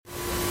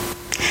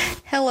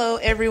Hello,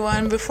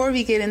 everyone. Before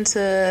we get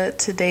into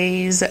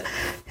today's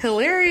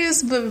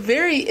hilarious but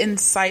very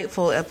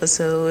insightful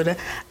episode,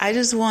 I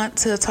just want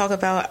to talk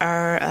about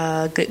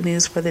our good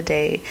news for the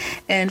day.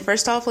 And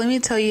first off, let me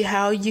tell you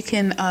how you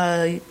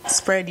can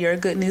spread your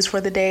good news for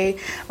the day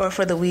or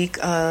for the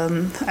week.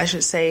 I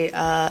should say,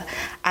 I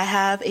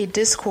have a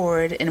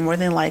Discord, and more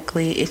than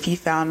likely, if you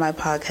found my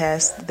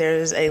podcast,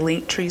 there's a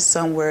link tree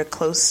somewhere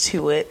close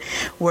to it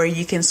where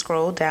you can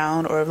scroll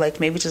down or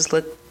maybe just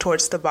look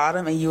towards the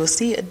bottom and you will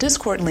see a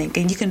Discord link,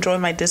 and you can join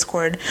my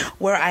Discord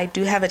where I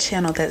do have a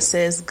channel that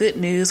says good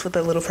news with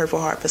a little purple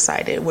heart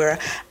beside it, where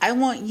I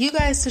want you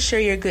guys to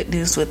share your good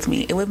news with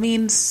me. It would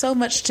mean so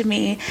much to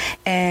me.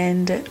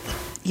 And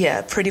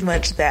yeah, pretty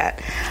much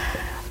that.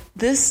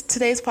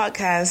 Today's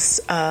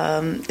podcast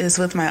is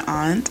with my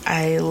aunt.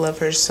 I love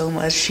her so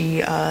much.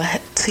 She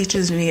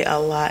teaches me a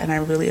lot, and I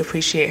really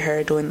appreciate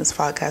her doing this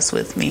podcast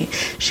with me.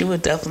 She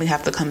would definitely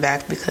have to come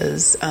back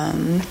because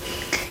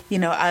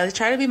I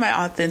try to be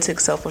my authentic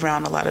self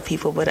around a lot of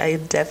people, but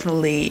it's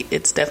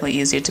definitely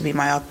easier to be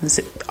my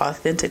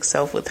authentic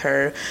self with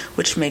her,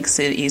 which makes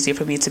it easier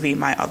for me to be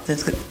my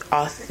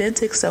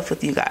authentic self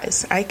with you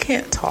guys. I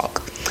can't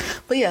talk.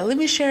 But yeah, let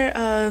me share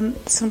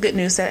some good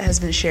news that has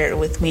been shared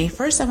with me.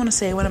 First, I want to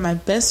say one of my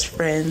best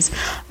friends,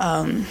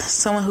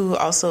 someone who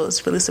also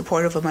is really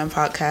supportive of my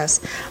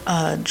podcast,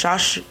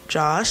 Josh.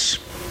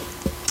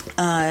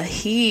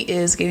 He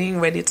is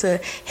getting ready to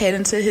head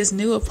into his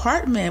new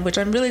apartment, which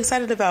I'm really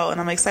excited about.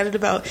 And I'm excited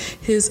about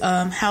his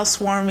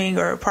housewarming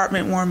or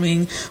apartment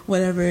warming,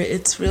 whatever.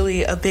 It's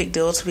really a big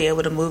deal to be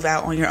able to move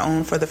out on your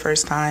own for the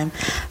first time.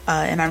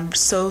 And I'm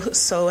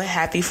so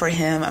happy for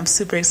him. I'm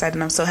super excited.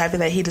 And I'm so happy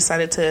that he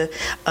decided to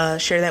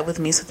share that with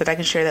me so that I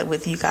can share that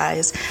with you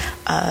guys.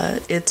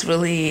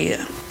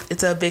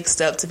 It's a big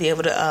step to be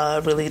able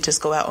to really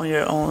just go out on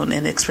your own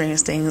and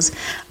experience things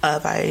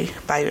by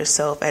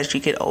yourself as you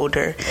get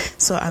older.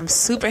 So I'm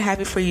super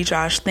happy for you,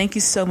 Josh. Thank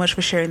you so much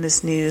for sharing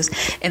this news.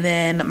 And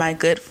then my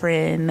good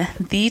friend,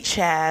 the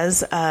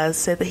Chaz,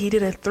 said that he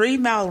did a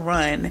 3-mile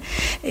run,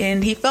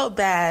 and he felt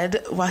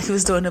bad while he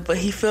was doing it, but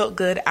he felt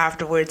good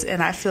afterwards.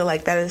 And I feel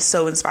like that is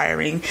so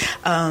inspiring.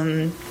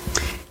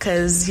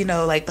 Because,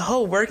 the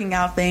whole working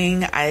out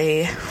thing,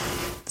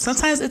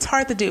 sometimes it's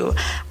hard to do.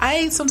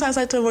 I sometimes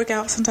like to work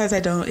out, sometimes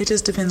I don't. It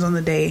just depends on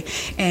the day.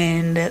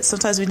 And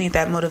sometimes we need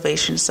that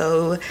motivation.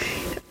 So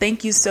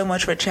thank you so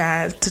much to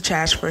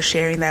Chaz for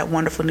sharing that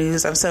wonderful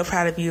news. I'm so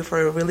proud of you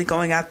for really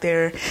going out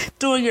there,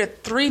 doing your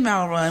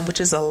 3-mile run,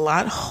 which is a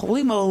lot.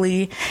 Holy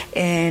moly.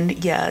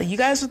 And yeah, you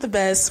guys are the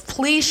best.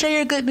 Please share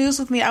your good news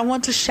with me. I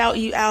want to shout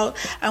you out.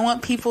 I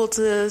want people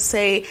to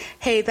say,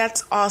 hey,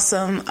 that's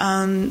awesome,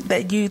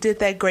 that you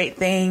did that great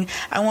thing.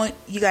 I want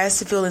you guys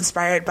to feel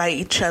inspired by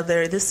each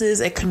other. This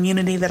is a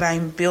community that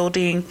I'm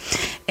building,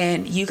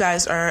 and you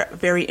guys are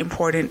very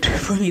important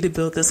for me to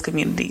build this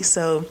community.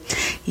 So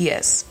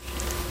yes.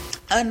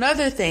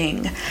 Another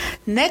thing,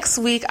 next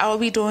week I will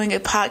be doing a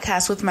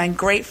podcast with my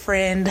great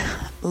friend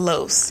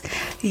Los.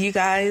 You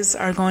guys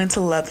are going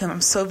to love him.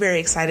 I'm so very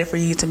excited for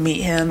you to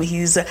meet him.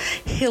 He's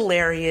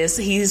hilarious.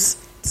 He's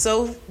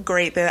so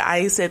great that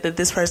I said that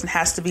this person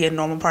has to be a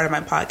normal part of my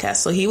podcast.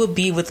 So he will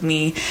be with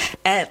me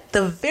at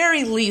the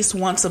very least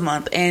once a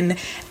month. And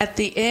at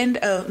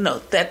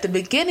the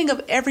beginning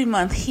of every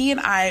month, he and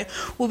I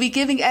will be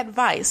giving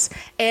advice.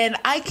 And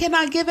I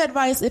cannot give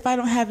advice if I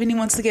don't have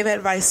anyone to give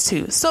advice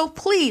to. So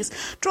please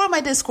join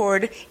my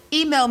Discord.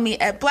 Email me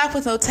at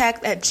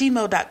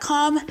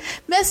blackwithnotact@gmail.com.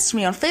 Message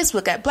me on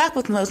Facebook at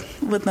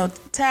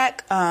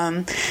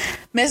blackwithnotact.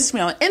 Message me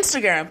on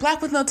Instagram,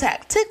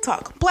 blackwithnotact.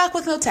 TikTok,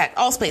 blackwithnotact.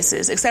 All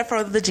spaces except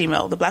for the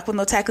Gmail. The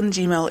blackwithnotact and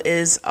Gmail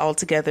is all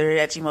together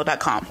at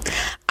gmail.com.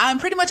 I'm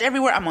pretty much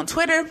everywhere. I'm on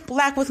Twitter,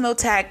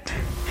 blackwithnotact.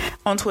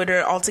 On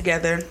Twitter, all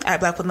together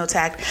at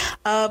blackwithnotact.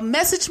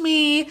 Message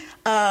me,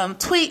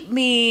 tweet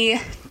me,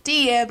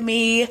 DM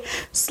me,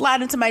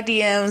 slide into my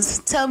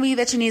DMs, tell me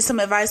that you need some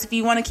advice. If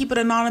you want to keep it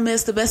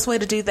anonymous, the best way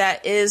to do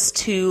that is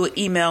to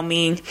email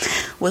me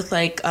with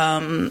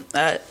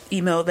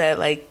email that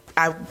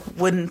I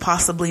wouldn't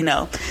possibly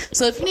know.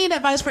 So if you need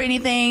advice for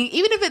anything,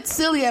 even if it's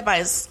silly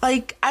advice,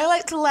 I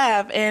like to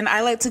laugh and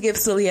I like to give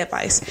silly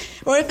advice.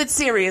 Or if it's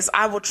serious,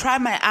 I will try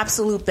my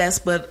absolute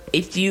best. But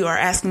if you are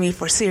asking me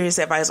for serious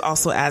advice,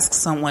 also ask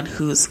someone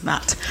who's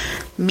not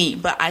me.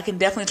 But I can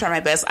definitely try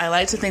my best. I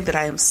like to think that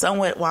I am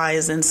somewhat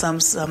wise in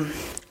some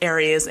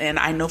areas, and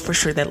I know for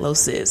sure that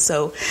Los is.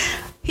 So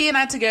he and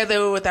I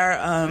together with our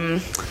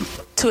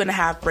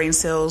 2.5 brain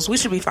cells, we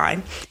should be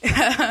fine.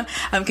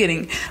 I'm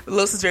kidding.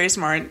 Los is very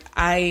smart.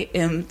 I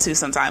am too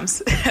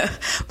sometimes.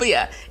 But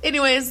yeah,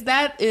 anyways,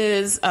 that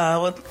is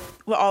what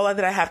all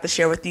that I have to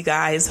share with you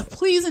guys.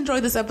 Please enjoy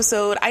this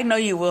episode. I know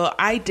you will.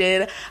 I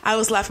did. I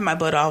was laughing my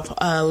butt off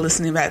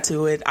listening back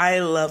to it. I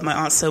love my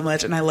aunt so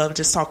much, and I love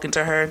just talking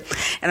to her,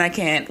 and I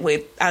can't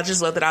wait. I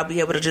just love that I'll be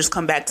able to just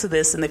come back to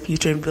this in the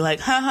future and be like,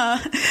 haha,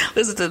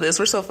 listen to this.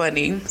 We're so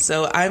funny.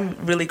 So I'm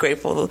really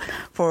grateful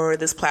for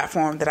this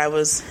platform that I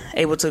was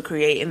able to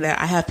create, and that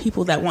I have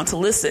people that want to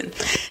listen.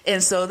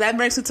 And so that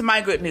brings me to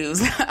my good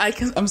news.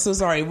 I'm so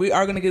sorry. We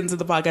are going to get into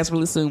the podcast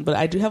really soon, but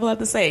I do have a lot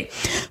to say.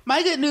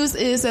 My good news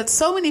is that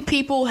so many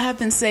people have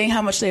been saying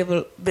how much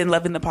they've been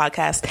loving the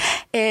podcast,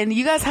 and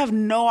you guys have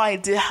no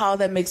idea how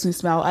that makes me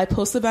smile. I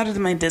posted about it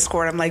in my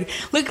Discord. I'm like,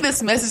 look at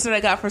this message that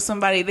I got for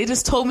somebody. They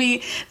just told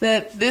me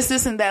that this,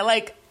 and that.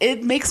 Like,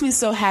 it makes me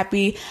so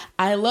happy.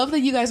 I love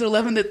that you guys are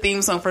loving the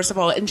theme song, first of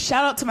all. And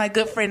shout out to my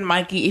good friend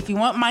Mikey. If you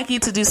want Mikey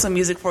to do some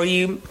music for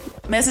you,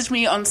 message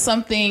me on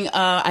something.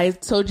 I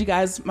told you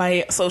guys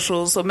my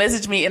socials, so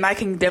message me and I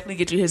can definitely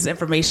get you his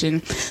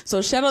information.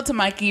 So shout out to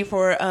Mikey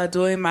for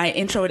doing my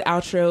intro and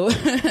outro.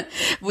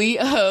 We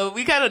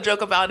kind of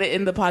joke about it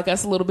in the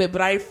podcast a little bit,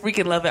 but I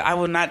freaking love it. I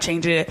will not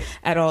change it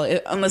at all,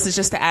 unless it's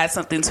just to add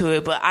something to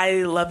it. But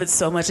I love it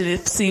so much, and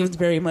it seems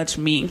very much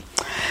me.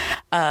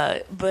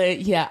 But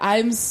yeah,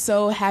 I'm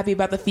so happy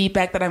about the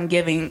feedback that I'm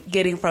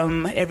getting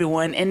from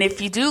everyone. And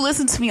if you do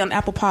listen to me on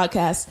Apple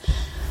Podcasts,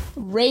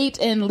 rate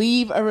and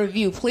leave a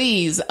review,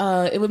 please.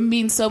 It would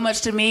mean so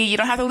much to me. You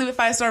don't have to leave a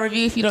 5-star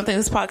review if you don't think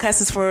this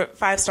podcast is for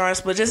 5 stars,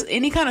 but just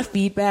any kind of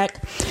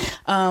feedback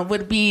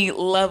would be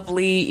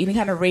lovely. Any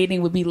kind of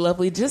rating would be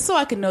lovely, just so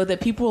I can know that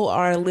people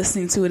are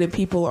listening to it and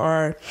people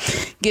are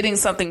getting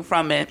something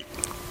from it,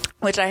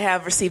 which I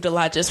have received a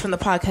lot just from the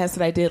podcast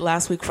that I did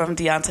last week from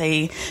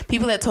Deontay.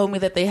 People that told me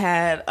that they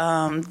had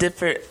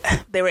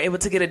they were able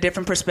to get a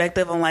different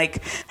perspective on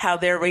like how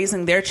they're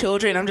raising their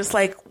children. I'm just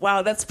like,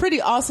 wow, that's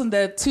pretty awesome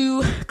that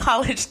 2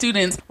 college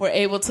students were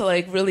able to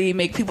like really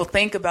make people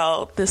think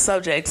about this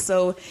subject.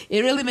 So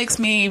it really makes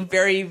me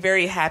very,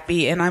 very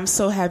happy, and I'm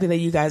so happy that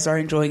you guys are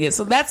enjoying it.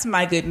 So that's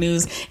my good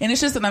news, and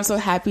it's just that I'm so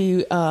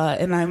happy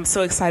and I'm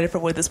so excited for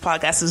where this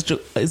podcast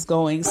is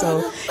going.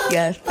 So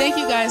yeah, thank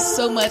you guys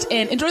so much,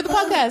 and enjoy the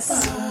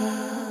podcast.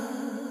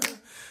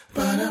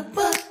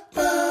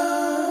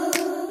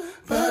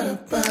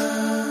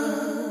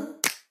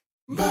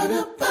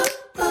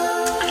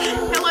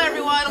 Hello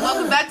everyone,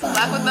 welcome back to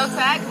Black with No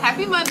Tag.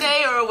 Happy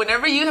Monday, or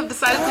whenever you have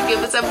decided to give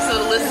this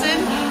episode a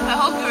listen. I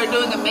hope you are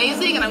doing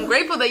amazing, and I'm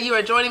grateful that you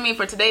are joining me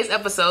for today's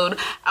episode.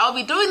 I'll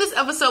be doing this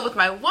episode with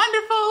my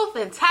wonderful,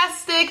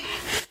 fantastic,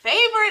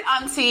 favorite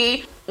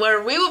auntie,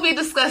 where we will be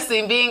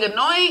discussing being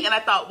annoying, and I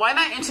thought, why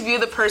not interview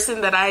the person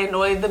that I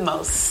annoyed the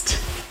most?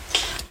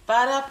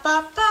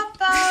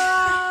 Ba-da-ba-ba-ba.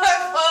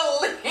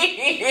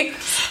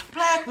 Police.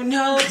 Black with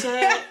no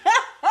tag.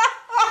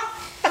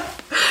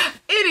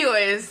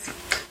 Anyways,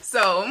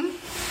 so,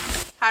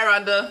 hi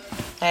Rhonda.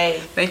 Hey.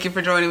 Thank you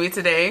for joining me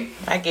today.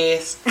 I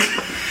guess.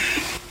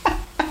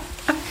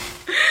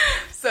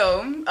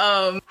 So,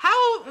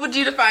 how would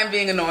you define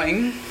being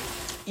annoying?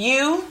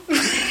 You?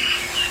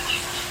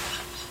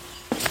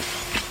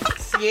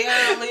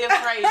 Sierra Leah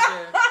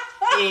Fraser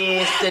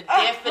is the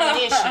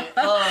definition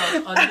of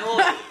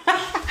annoying.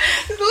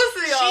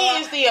 Listen, y'all. She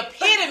is the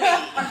epitome.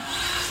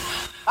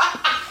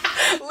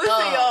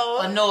 Listen, y'all.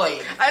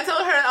 Annoying. I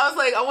told her, I was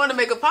like, I want to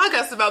make a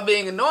podcast about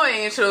being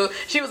annoying. And so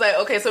she was like,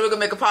 okay, so we're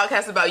going to make a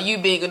podcast about you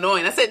being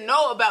annoying. I said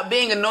no about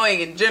being annoying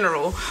in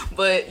general,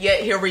 but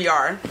yet here we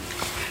are.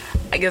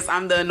 I guess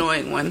I'm the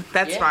annoying one.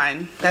 That's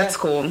fine. That's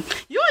cool.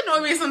 You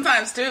annoy me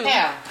sometimes too.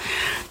 Yeah.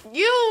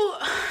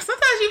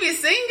 Sometimes you be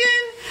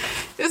singing,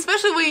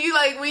 especially when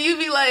you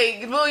be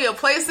like, doing your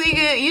play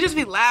singing, you just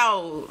be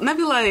loud. And I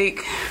be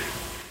like,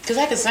 because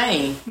I can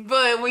sing.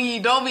 But when you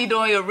don't be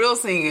doing your real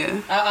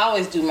singing. I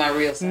always do my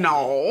real singing.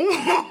 No.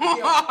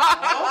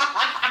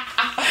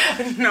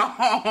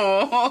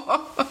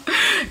 No.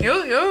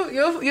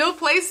 You'll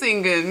play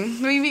singing.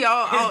 Maybe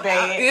it's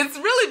bad. It's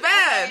really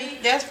bad. Okay,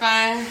 that's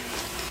fine.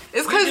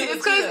 It's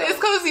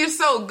because you're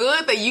so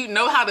good that you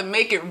know how to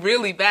make it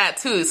really bad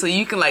too, so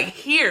you can like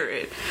hear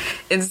it,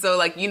 and so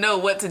like you know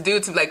what to do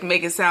to like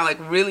make it sound like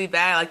really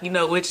bad, like you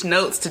know which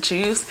notes to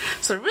choose.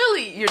 So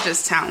really, you're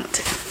just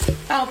talented.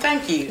 Oh,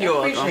 thank you.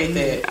 I appreciate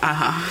that.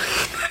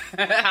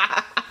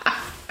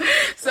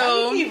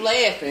 So why you keep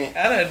laughing?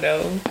 I don't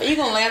know. Are you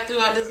gonna laugh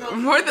throughout this whole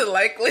More than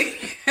likely.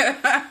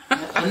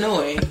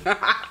 Annoying.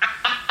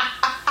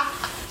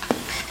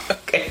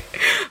 Okay.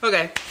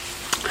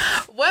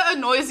 What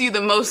annoys you the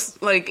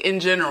most, like,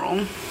 in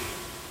general?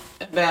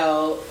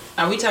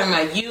 Are we talking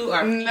about you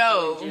or people?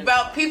 No,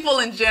 about people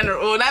in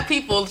general. Well, not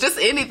people, just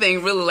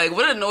anything, really. Like,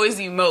 what annoys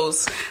you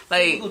most?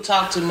 Like, people who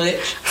talk too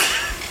much.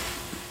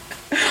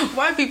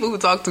 Why people who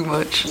talk too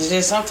much?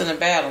 There's something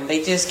about them.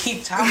 They just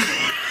keep talking.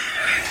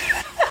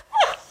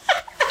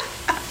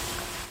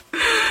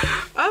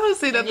 I don't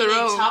see nothing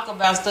wrong. They talk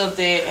about stuff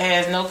that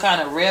has no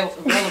kind of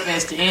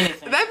relevance to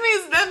anything. That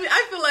means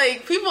I feel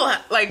like people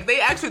like they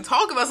actually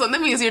talk about something.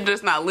 That means you're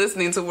just not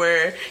listening to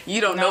where you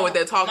don't know what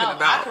they're talking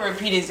about. I can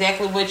repeat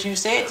exactly what you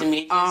said to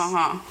me.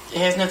 It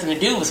has nothing to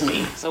do with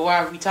me. So why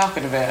are we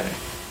talking about it?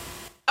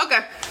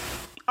 Okay.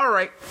 All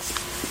right.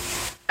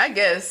 I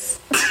guess.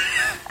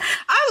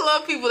 I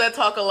love people that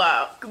talk a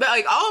lot.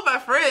 Like, all of my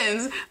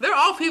friends, they're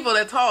all people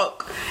that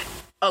talk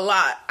a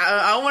lot.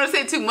 I don't want to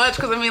say too much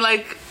because, I mean,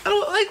 like,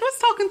 what's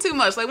talking too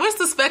much? Like, what's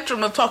the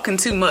spectrum of talking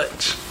too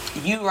much?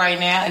 You right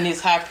now in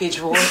this high-pitched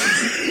voice.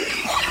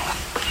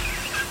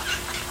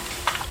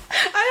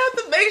 I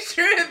have to make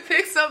sure it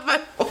picks up my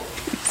voice.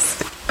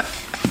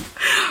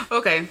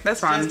 Okay, that's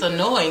fine. It's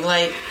annoying.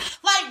 Like,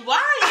 why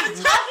are you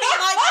talking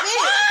like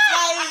this?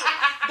 Like,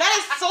 that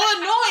is so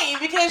annoying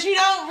because you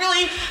don't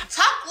really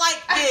talk like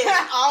this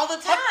all the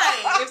time.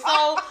 And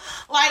so,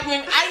 like,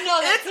 when I know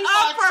that it's people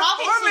are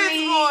talking to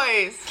me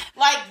voice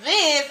like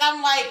this,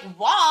 I'm like,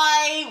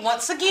 why?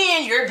 Once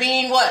again, you're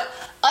being what?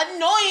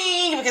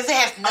 Annoying because it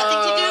has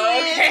nothing to do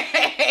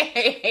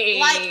with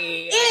like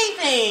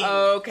anything.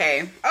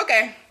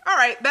 Okay. All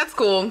right, that's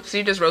cool.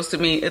 She just roasted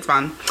me. It's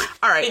fine.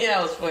 All right. Yeah,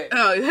 that was funny.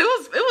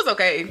 It was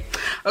okay.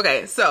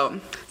 Okay, so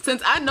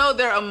since I know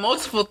there are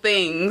multiple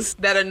things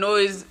that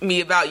annoys me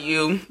about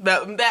you,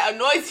 that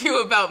annoys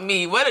you about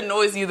me, what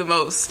annoys you the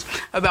most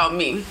about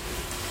me?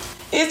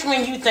 It's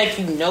when you think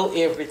you know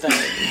everything.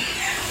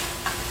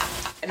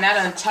 And I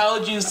done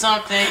told you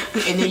something,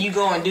 and then you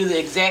go and do the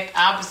exact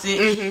opposite.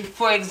 Mm-hmm.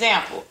 For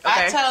example,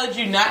 okay. I told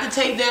you not to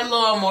take that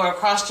lawnmower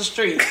across the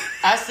street.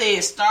 I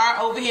said, start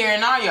over here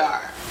in our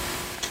yard.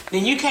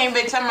 Then you came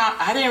back talking about,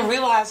 I didn't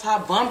realize how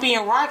bumpy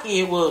and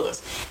rocky it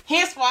was.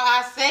 Hence why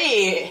I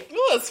said... It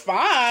was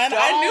fine.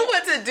 I knew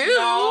what to do.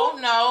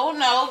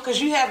 No,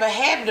 because you have a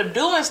habit of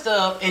doing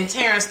stuff and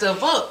tearing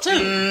stuff up,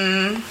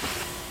 too.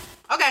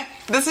 Okay,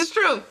 this is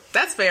true.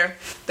 That's fair.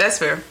 Is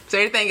there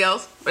anything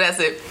else? But that's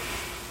it.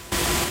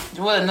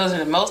 What annoys me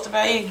the most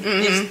about you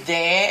is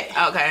that.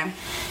 Okay.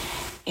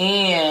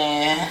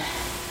 And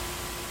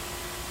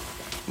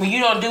when you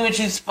don't do what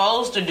you're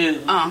supposed to do.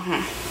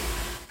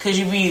 Because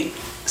you be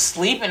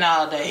sleeping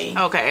all day.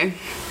 Okay.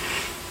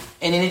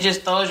 And then it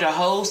just throws your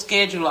whole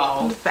schedule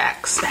off.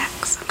 Facts.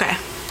 Okay.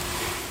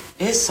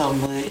 It's so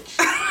much.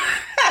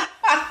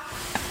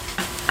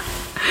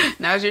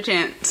 Now's your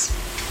chance.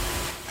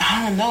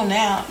 I don't know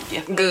now.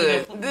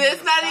 Good.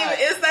 It's not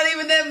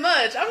even that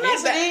much. I'm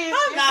not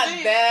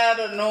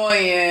that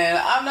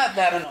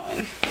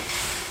annoying.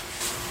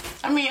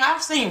 I mean,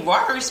 I've seen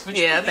worse, but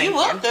you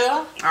up there.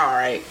 All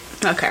right.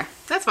 Okay.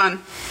 That's fine.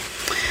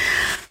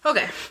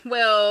 Okay.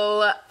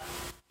 Well,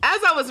 as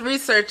I was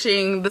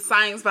researching the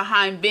science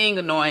behind being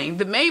annoying,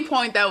 the main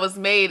point that was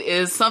made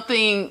is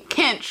something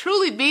can't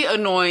truly be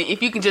annoying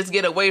if you can just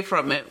get away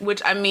from it,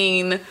 which, I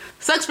mean,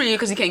 sucks for you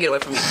because you can't get away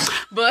from it.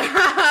 But,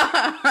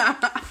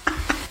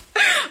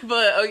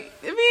 I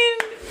mean,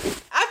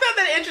 I found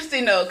that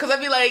interesting, though, because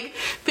I'd be like,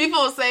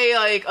 people say,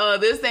 like,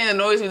 this thing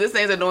annoys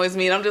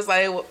me, and I'm just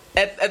like, well,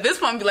 at this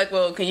point, I'd be like,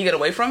 well, can you get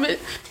away from it,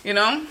 you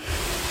know?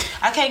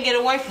 I can't get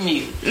away from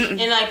you. Mm-mm.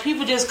 And, like,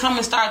 people just come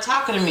and start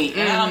talking to me.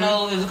 And I don't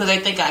know if it's because they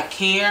think I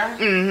care.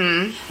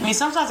 I mean,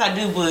 sometimes I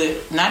do,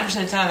 but 90%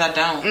 of the times I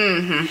don't.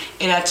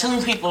 And I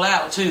tune people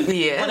out, too.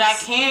 Yes. But I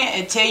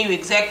can tell you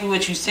exactly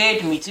what you said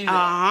to me, too.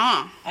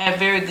 I have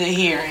very good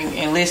hearing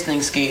and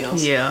listening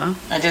skills. Yeah.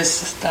 I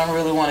just don't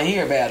really want to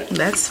hear about it.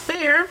 That's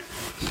fair.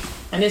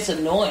 And it's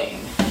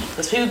annoying.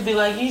 Because people be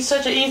like, you're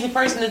such an easy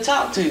person to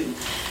talk to. And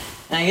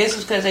I guess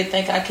it's because they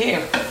think I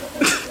care.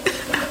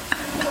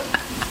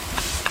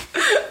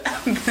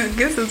 I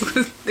guess it's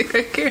because they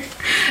care.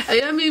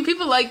 I mean,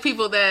 people like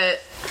people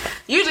that...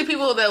 Usually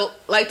people that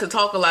like to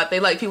talk a lot, they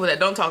like people that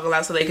don't talk a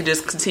lot so they can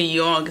just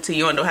continue on,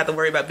 don't have to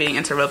worry about being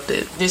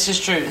interrupted. This is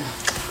true.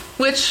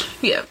 Which,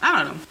 yeah,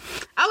 I don't know.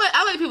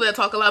 I like people that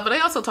talk a lot, but they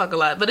also talk a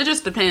lot. But it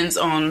just depends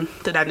on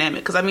the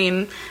dynamic. Because, I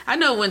mean, I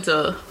know when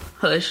to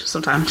hush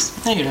sometimes.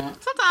 No, you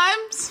don't.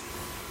 Sometimes.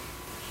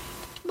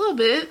 A little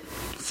bit.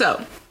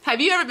 So, have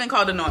you ever been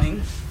called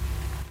annoying?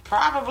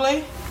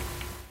 Probably.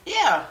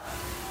 Yeah.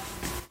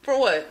 For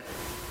what?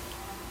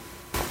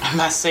 I'm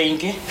not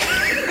singing.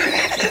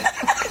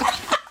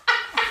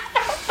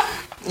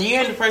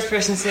 You're the first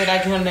person said I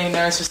get on their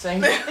nerves for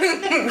singing. Who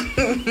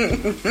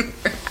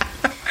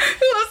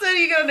else said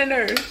you get on their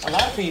nerves? A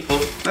lot of people.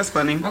 That's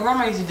funny. My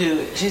grandma used to do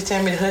it. She'd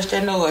tell me to hush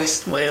that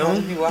noise. Well.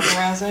 You be walking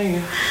around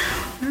singing.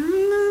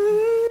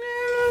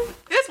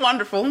 It's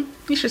wonderful.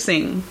 You should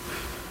sing.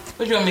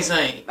 What you want me to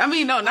sing? I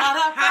mean, no, not...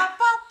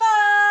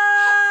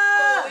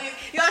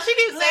 Yo, she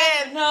keeps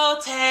saying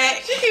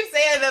She keeps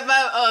saying that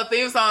my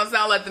theme song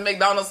sound like the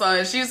McDonald's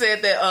song. She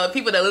said that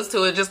people that listen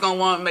to it just gonna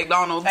want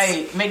McDonald's.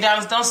 Hey,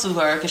 McDonald's, don't sue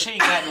her because she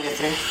ain't got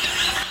anything.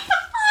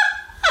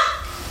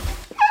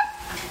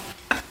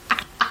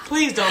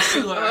 Please don't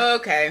sue her.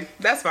 Okay,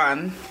 that's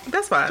fine.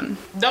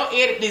 Don't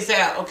edit this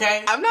out,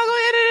 okay? I'm not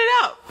gonna edit it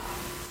out.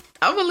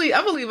 I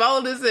believe all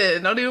of this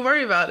in. Don't even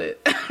worry about it.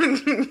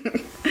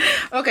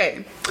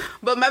 Okay,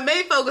 but my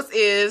main focus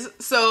is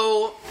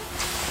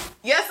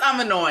yes, I'm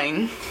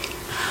annoying,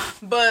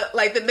 but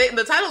like the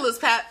title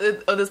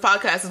of this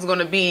podcast is going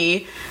to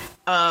be,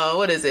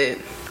 what is it?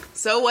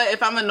 So what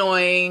if I'm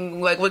annoying?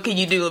 Like, what can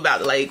you do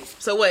about it? Like,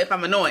 so what if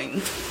I'm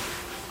annoying?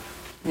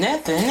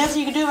 Nothing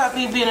you can do about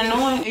people being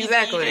annoying.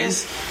 Exactly.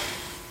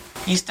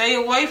 You stay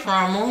away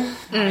from them.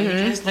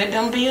 You just let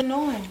them be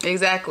annoying.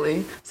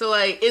 Exactly. So,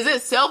 like, is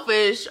it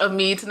selfish of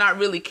me to not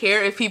really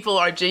care if people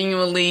are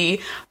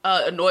genuinely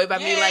annoyed by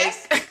me? Like,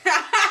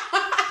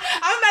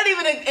 I'm not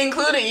even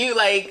including you,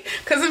 like,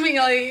 because I mean,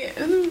 like,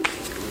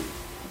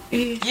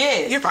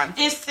 yes, you're fine.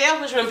 It's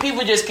selfish when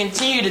people just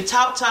continue to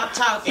talk,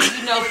 and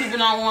you know people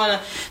don't want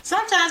to.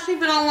 Sometimes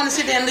people don't want to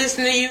sit there and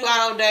listen to you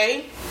all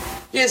day,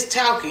 just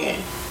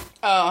talking.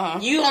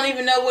 You don't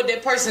even know what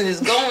that person is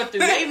going through.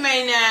 They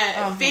may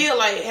not feel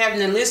like having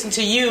to listen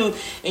to you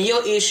and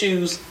your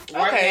issues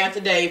right now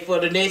today for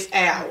the next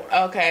hour.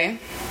 Okay,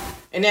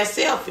 and that's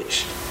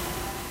selfish.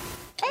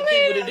 I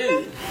mean, people to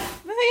do.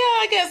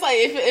 Yeah, I guess like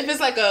if it's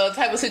like a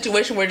type of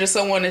situation where just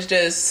someone is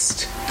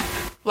just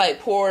like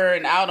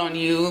pouring out on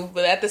you,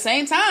 but at the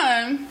same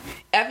time,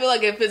 I feel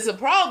like if it's a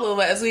problem,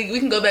 as we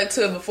can go back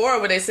to it before,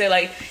 where they say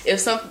like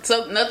if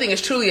nothing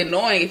is truly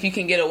annoying if you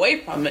can get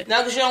away from it. Now,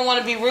 because you don't want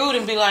to be rude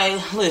and be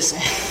like,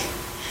 listen,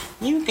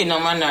 you getting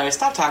on my nerves.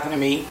 Stop talking to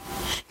me.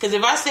 Because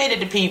if I say that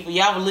to people,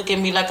 y'all would look at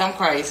me like I'm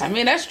crazy. I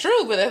mean, that's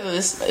true, but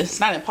it's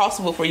not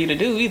impossible for you to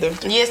do either.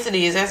 Yes, it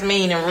is. That's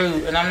mean and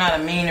rude, and I'm not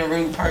a mean and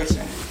rude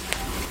person.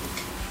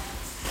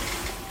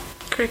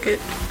 Cricket.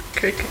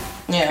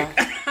 Yeah.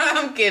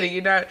 I'm kidding.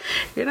 You're not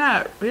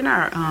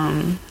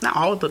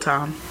all the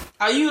time.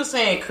 Are you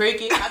saying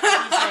cricket? I thought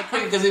you were saying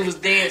cricket because it was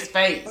dead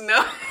space.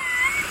 No.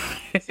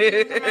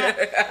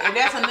 And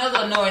that's another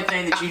annoying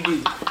thing that you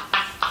do.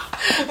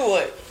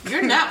 What?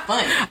 You're not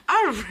funny.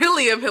 I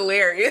really am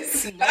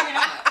hilarious. No, you're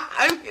not.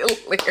 I'm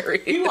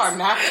hilarious. You are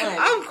not funny.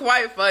 I'm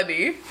quite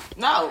funny.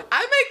 No.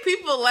 I make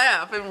people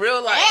laugh in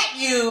real life. At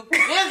you,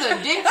 there's a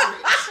difference.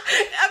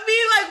 I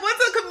mean, like,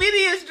 what's a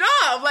comedian's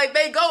job? Like,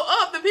 they go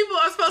up and people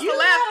are supposed to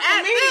laugh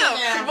at them.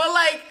 Now. But,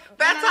 like,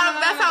 that's how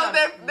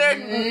they're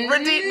deemed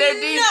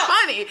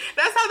funny.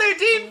 That's how they're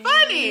deemed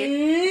funny.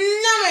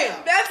 No,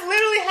 ma'am. That's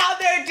literally how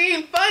they're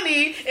deemed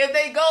funny if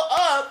they go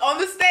up on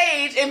the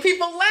stage and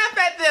people laugh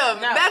at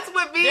them. No. That's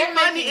what being They're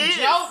funny making is.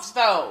 jokes,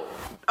 though.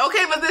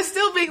 Okay, but they're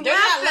still being They're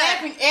laughed not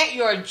at. laughing at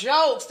your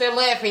jokes. They're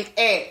laughing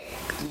at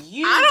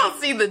you. I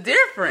don't see the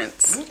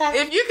difference. Okay.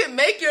 If you can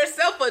make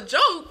yourself a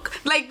joke,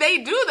 like they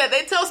do that,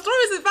 they tell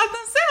stories about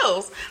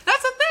themselves.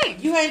 That's a thing.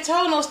 You ain't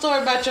told no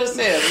story about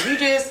yourself.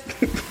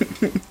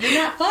 You're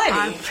not funny.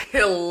 I'm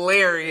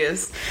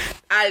hilarious.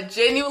 I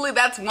genuinely,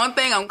 that's one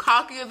thing I'm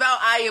cocky about.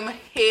 I am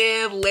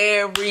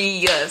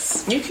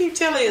hilarious. You keep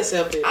telling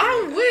yourself that.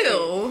 I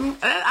will.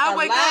 I'll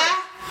wake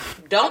up.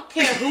 Don't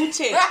care who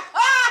tells.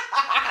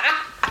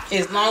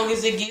 As long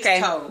as it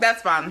gets told.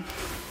 That's fine.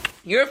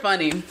 You're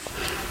funny.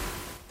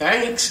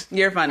 Thanks.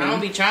 You're funny. I don't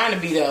be trying to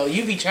be though.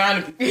 You be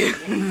trying to be.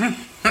 I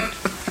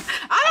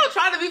don't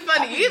try to be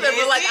funny either,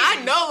 but like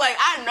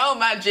I know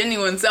my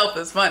genuine self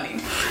is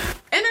funny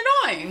and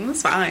annoying.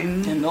 It's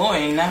fine.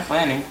 Annoying, not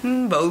funny.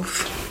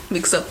 Both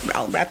mixed up,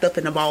 all wrapped up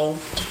in a ball.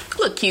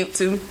 Look cute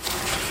too.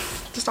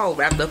 Just all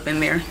wrapped up in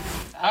there.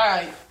 All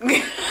right.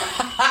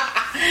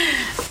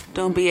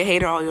 Don't be a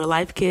hater all your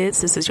life,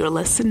 kids. This is your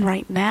lesson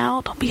right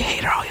now. Don't be a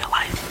hater all your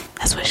life.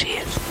 That's what she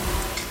is.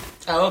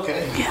 Oh,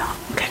 okay. Yeah.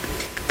 Okay.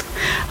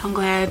 I'm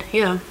glad.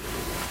 Yeah.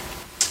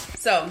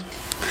 So,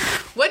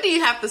 what do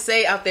you have to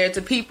say out there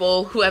to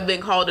people who have been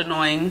called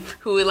annoying,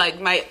 who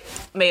like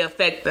may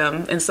affect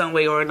them in some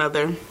way or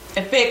another?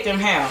 Affect them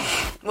how?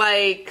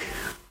 Like,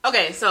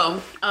 okay,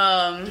 so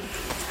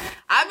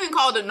I've been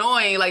called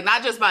annoying, like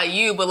not just by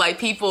you, but like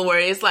people where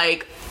it's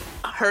like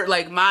hurt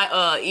like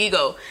my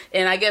ego,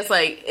 and I guess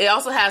like it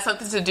also has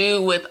something to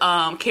do with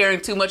caring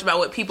too much about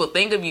what people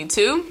think of you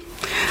too.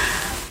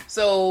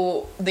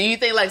 So do you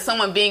think like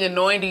someone being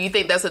annoying, do you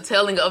think that's a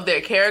telling of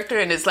their character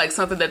and it's like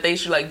something that they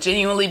should like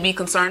genuinely be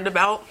concerned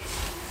about?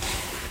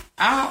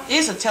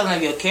 It's a telling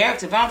of your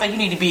character, but I don't think you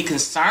need to be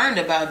concerned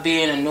about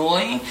being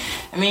annoying.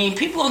 I mean,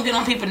 people will get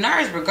on people's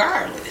nerves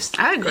regardless.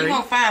 I agree. You're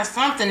going to find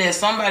something that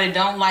somebody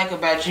don't like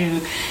about you,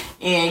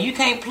 and you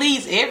can't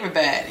please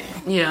everybody.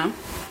 Yeah.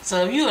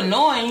 So if you're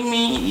annoying,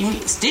 you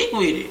stick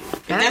with it.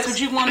 If that's what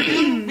you want to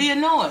do, be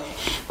annoying.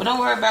 But don't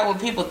worry about what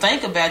people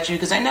think about you,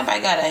 because ain't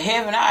nobody got a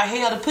heaven or a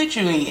hell to put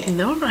you in.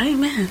 No, right,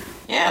 man.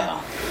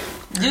 Yeah.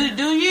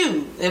 Do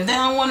you. If they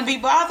don't want to be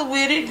bothered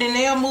with it, then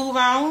they'll move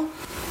on.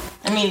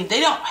 I mean, they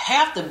don't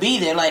have to be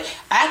there. Like,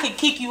 I could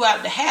kick you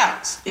out the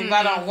house if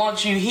I don't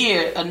want you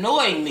here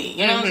annoying me.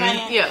 You know what I'm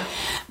saying? Yeah.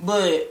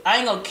 But I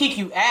ain't going to kick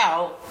you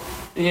out.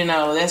 You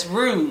know, that's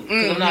rude.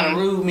 Because I'm not a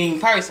rude, mean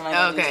person, like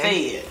I just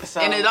said.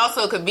 So. And it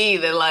also could be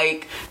that,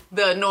 like,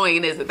 the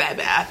annoying isn't that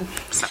bad.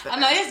 I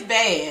know, it's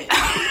bad.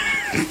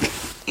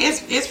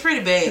 It's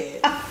pretty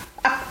bad.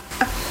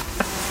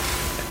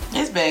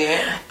 It's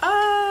bad.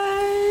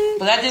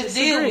 But I just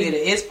deal with it.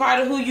 It's part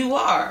of who you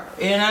are,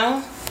 you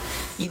know?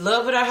 You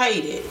love it or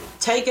hate it.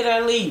 Take it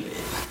or leave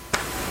it.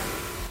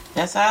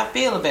 That's how I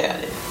feel about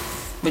it.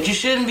 But you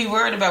shouldn't be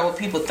worried about what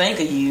people think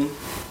of you.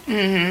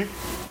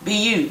 Mm-hmm. Be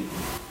you.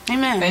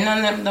 Amen. Ain't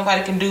nothing that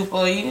nobody can do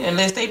for you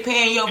unless they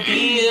paying your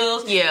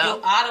bills, your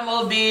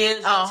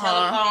automobiles, your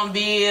telephone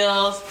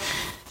bills,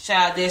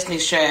 Child,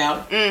 Destiny's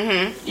Child.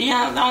 Mm-hmm. You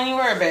know, don't even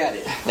worry about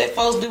it. Let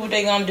folks do what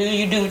they gonna do.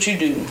 You do what you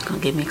do. Gonna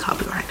give me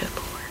copyright, good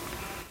Lord.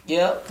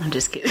 Yep. I'm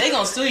just kidding. They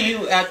gonna sue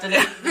you after they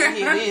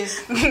hear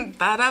this.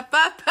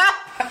 Ba-da-ba-ba.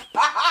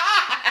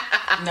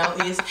 No,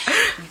 it's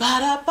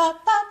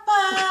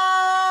ba-da-ba-ba-ba.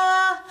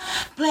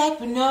 Black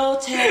with no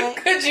tag.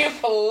 Could you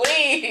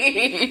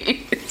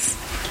please?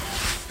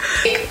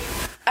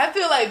 I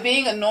feel like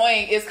being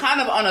annoying is kind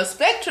of on a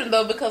spectrum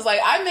though, because like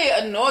I may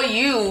annoy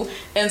you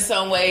in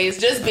some ways,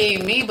 just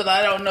being me, but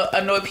I don't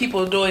annoy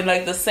people doing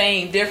like the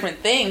same different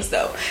things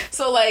though.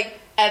 So like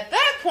at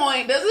that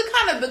point, does it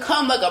kind of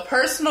become like a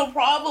personal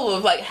problem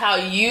of like how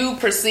you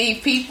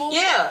perceive people?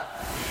 Yeah.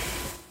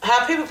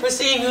 How people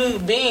perceive you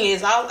being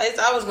it's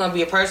always going to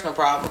be a personal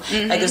problem.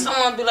 Mm-hmm. Like if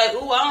someone be like,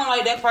 ooh, I don't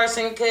like that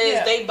person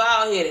because they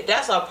bald-headed.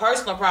 That's a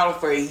personal problem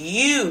for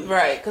you.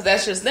 Right, because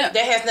that's just them.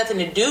 That has nothing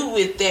to do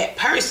with that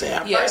person.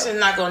 A person is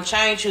not going to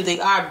change who they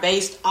are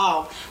based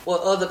off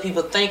what other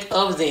people think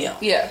of them.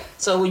 Yeah.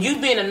 So when you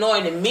being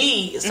annoying to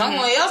me,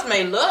 someone else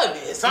may love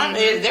it.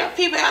 There are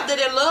people out there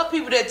that love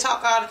people that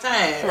talk all the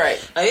time. Right.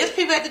 Like, there's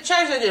people at the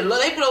church that they love.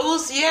 They be like, ooh,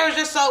 Sierra's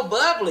just so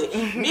bubbly.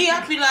 Me,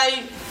 I be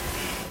like...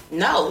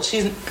 No,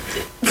 she don't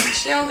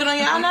get on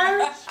y'all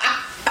nerves.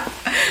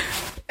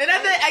 And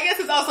I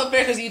guess it's also fair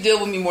because you deal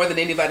with me more than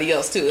anybody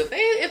else too.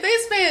 If they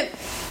spent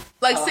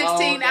like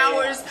 16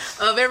 hours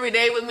of every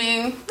day with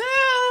me,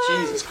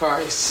 Jesus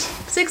Christ,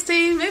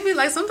 16, maybe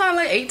like sometimes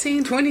like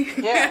 18, 20.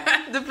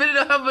 Yeah, depending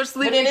on how much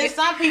sleep. But then there's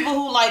some people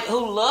who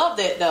love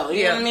that though.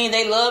 You know what I mean?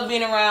 They love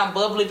being around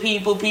bubbly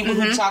people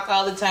who talk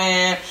all the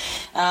time.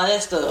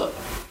 That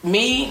stuff.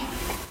 Me.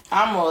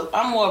 I'm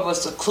more of a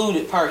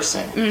secluded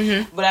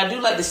person, but I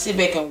do like to sit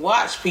back and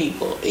watch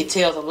people. It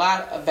tells a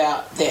lot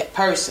about that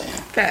person.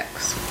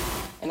 Facts.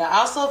 And I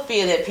also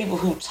feel that people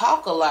who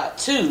talk a lot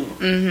too,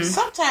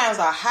 sometimes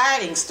are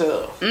hiding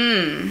stuff.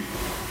 And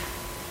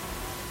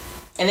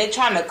they're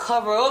trying to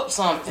cover up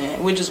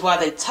something, which is why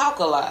they talk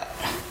a lot.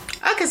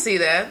 I can see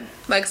that.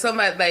 Like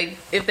somebody, like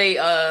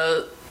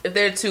if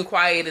they're too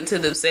quiet into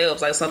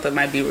themselves, like something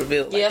might be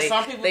revealed. Like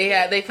some people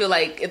they feel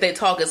like if they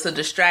talk, it's a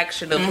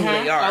distraction of who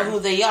they are. Or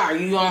who they are.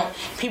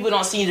 People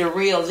don't see the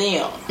real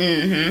them.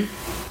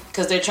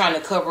 Because they're trying to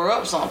cover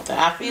up something.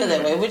 I feel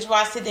that way, which is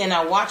why I sit there and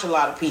I watch a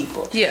lot of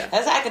people. Yeah,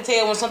 that's how I can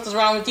tell when something's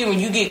wrong with you. When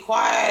you get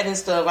quiet and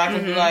stuff, I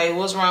can be like,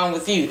 "What's wrong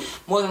with you?"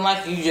 More than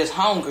likely, you just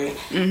hungry.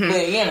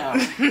 But you know,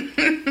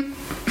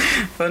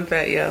 fun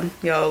fact,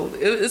 yo,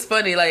 it's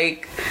funny,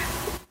 like.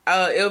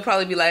 It would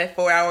probably be like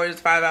 4 hours,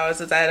 5 hours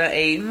since I done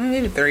ate.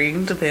 Maybe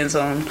 3. Depends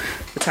on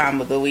the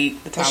time of the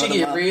week, the time of the month.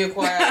 She get real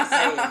quiet.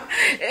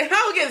 I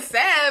don't get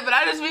sad, but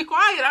I just be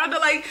quiet. I don't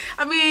like.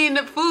 I mean,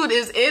 food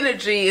is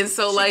energy, and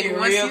so like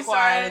once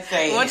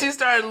you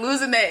start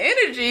losing that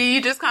energy, you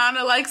just kind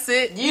of like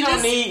sit. You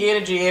don't need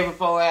energy every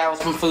 4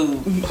 hours from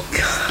food.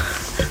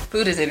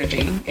 Food is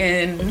energy,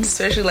 and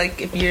especially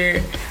like if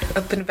you're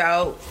up and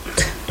about.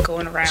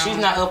 Going around. She's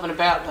not up and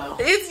about though.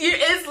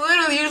 It's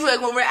literally usually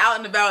like when we're out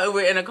and about and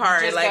we're in a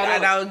car and like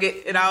I'll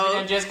get it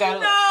all. Just got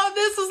up. No,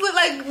 this was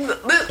like No,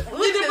 when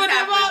did this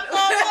happen?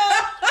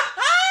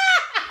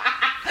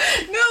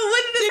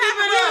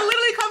 We were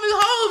literally coming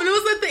home and it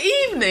was like the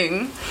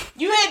evening.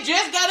 You had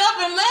just got up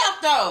and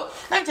left though.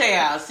 Let me tell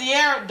y'all,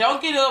 Sierra don't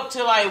get up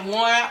till like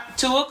 1,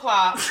 2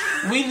 o'clock.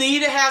 We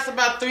leave the house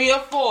about 3 or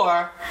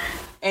 4,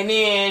 and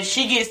then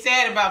she gets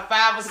sad about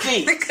 5 or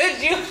 6.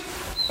 Because you.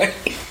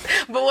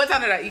 But what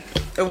time did I eat?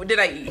 Or did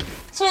I eat?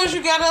 As soon as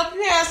you got up,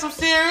 you had some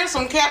cereal,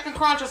 some Captain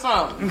Crunch or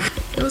something.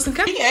 It was some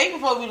Captain. She ate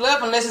before we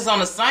left, unless it's on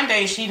a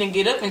Sunday. She didn't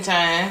get up in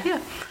time. Yeah,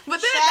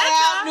 but shout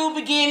out New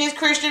Beginnings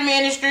Christian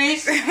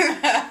Ministries.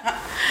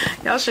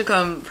 Y'all should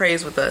come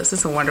praise with us.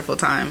 It's a wonderful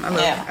time.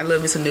 I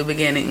love me some New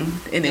Beginning.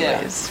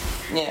 Anyways,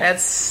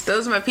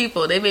 those are my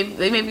people. They made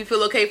me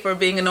feel okay for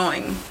being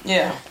annoying.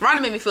 Yeah,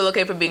 Rhonda made me feel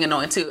okay for being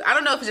annoying too. I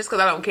don't know if it's just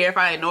because I don't care if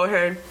I annoy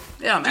her.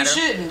 It don't matter.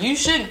 You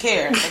shouldn't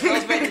care. It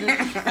goes back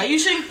to you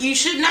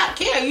should not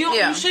care.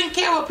 You shouldn't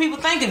care what people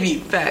think of you.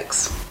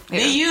 Facts.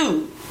 Be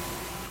you.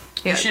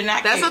 Yeah. You should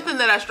not That's care. something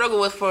that I struggle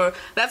with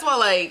that's why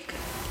like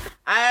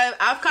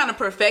I've kind of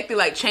perfected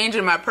like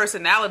changing my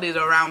personalities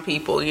around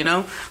people, you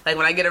know, like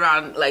when I get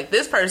around like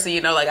this person,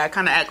 you know, like I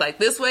kind of act like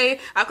this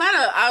way. I've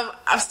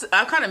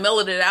kind of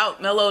mellowed it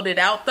out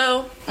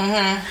though.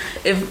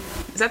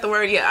 Is that the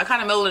word? Yeah, I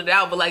kind of mellowed it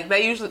out, but like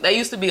that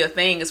used to be a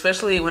thing,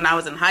 especially when I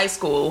was in high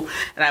school,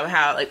 and I would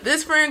have like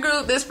this friend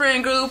group.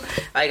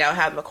 Like I would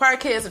have my choir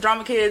kids, the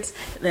drama kids,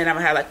 and then I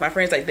would have like my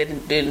friends like they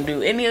didn't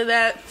do any of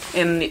that,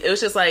 and it was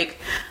just like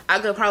I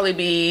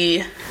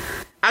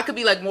could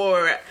be like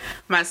more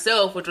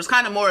myself, which was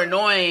kind of more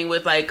annoying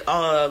with like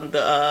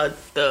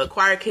the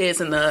choir kids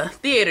and the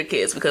theater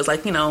kids, because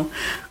like, you know,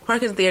 choir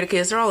kids and theater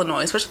kids, they're all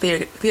annoying,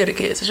 especially theater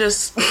kids. It's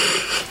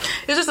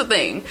just a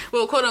thing.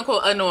 Well, quote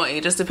unquote annoying.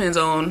 It just depends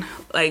on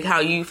like how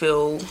you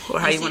feel or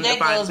how you want to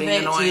define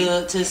being annoying. That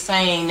goes back to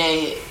saying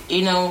that,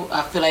 you know,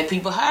 I feel like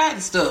people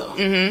hide stuff.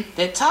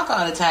 They talk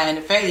all the time.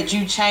 The fact that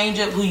you change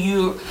up who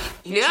you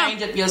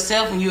change up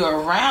yourself when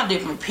you're around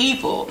different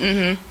people.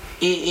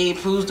 it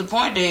proves the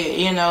point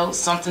that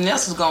something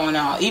else is going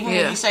on. Even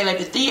when you say like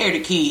the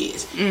theater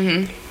kids,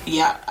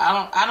 yeah,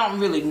 I don't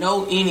really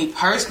know any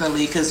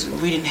personally because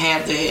we didn't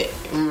have that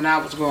when I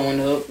was growing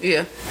up.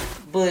 Yeah,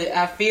 but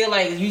I feel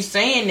like you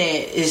saying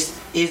that is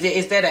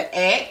that an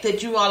act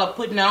that you all are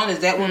putting on? Is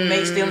that what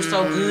makes them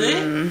so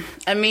good?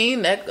 I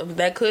mean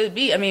that could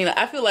be. I mean,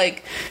 I feel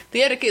like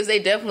theater kids there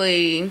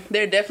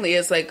definitely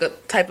is like a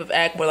type of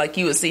act where like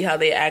you would see how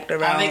they act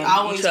around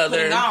each other.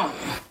 Put it on.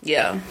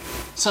 Yeah.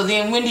 So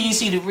then, when do you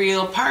see the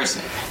real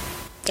person?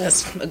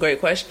 That's a great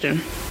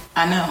question.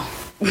 I know.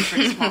 You're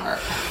pretty smart.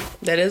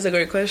 That is a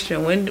great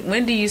question.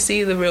 When do you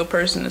see the real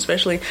person?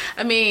 Especially,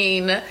 I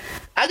mean,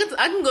 I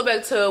can go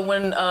back to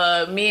when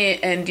me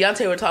and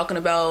Deontay were talking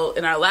about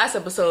in our last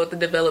episode the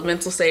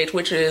developmental stage,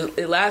 which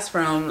it lasts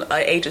from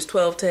ages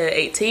 12 to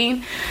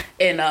 18,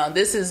 and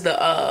this is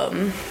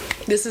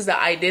the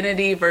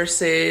identity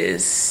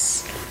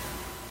versus.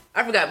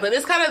 I forgot, but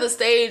it's kind of the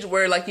stage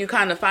where like you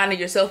kind of finding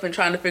yourself and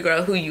trying to figure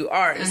out who you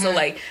are. And so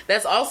like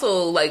that's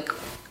also like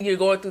you're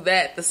going through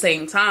that at the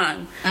same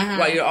time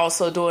while you're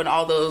also doing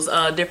all those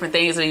different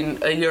things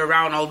and you're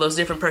around all those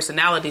different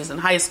personalities in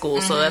high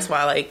school. So that's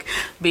why like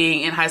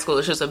being in high school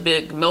is just a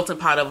big melting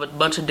pot of a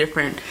bunch of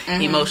different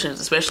emotions,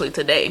 especially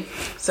today.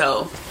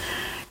 So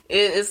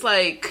it's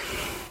like...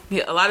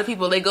 Yeah, a lot of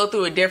people, they go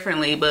through it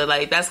differently, but,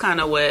 like, that's kind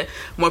of what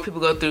more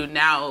people go through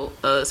now,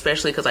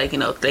 especially because, like,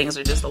 things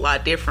are just a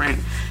lot different,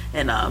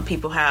 and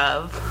people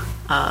have,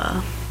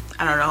 I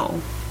don't know,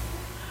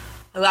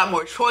 a lot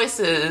more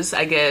choices,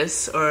 I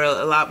guess, or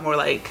a lot more,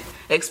 like,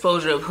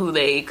 exposure of who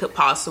they could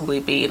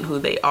possibly be and who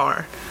they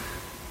are.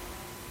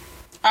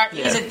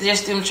 Is it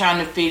just them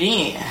trying to fit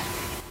in?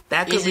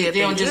 That could be a thing,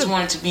 they don't just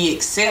want to be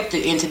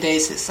accepted in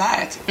today's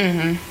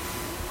society.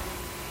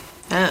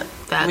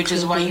 Which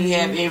is why you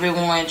have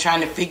everyone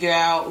trying to figure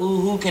out,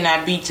 who can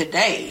I be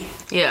today?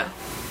 Yeah.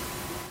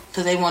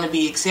 Because they want to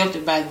be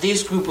accepted by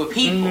this group of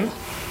people.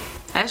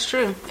 That's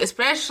true.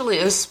 Especially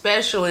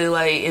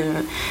like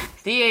in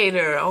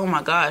theater. Oh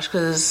my gosh.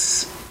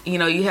 Because,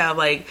 you have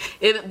like,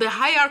 the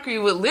hierarchy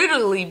would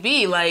literally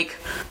be like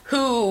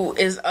who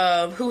has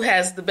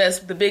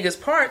the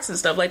biggest parts and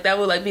stuff. Like that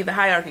would like be the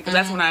hierarchy. Because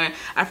that's when I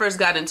first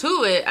got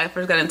into it. I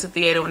first got into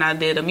theater when I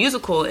did a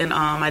musical in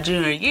my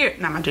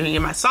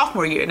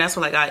sophomore year. And that's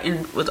when like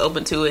I was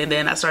open to it. And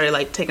then I started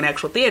like taking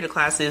actual theater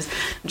classes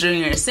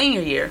junior and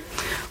senior year.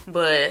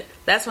 But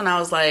that's when I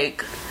was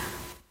like,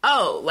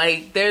 oh,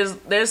 like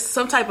there's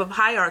some type of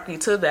hierarchy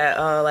to that.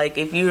 Like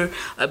if you're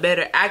a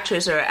better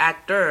actress or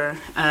actor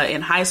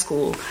in high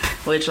school,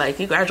 which like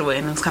you graduate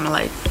and it's kind of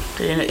like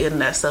didn't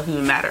that stuff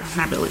even matter?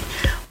 Not really,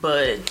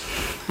 but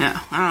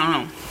yeah, I don't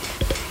know.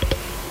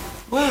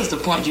 What was the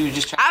point you were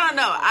just trying? I don't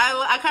know.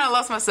 I kind of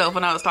lost myself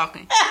when I was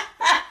talking.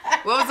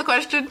 What was the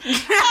question?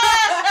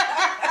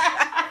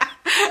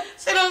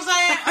 See what I'm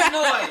saying?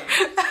 Annoying.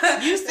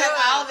 You said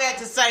all that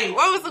to say.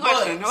 What was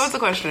the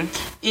question?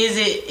 Is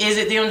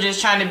it them just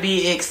trying to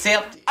be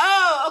accepted?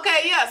 Oh,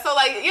 okay, yeah. So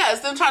like, yeah,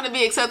 it's them trying to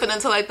be accepted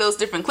into like those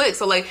different cliques.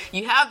 So like,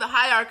 you have the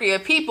hierarchy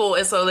of people,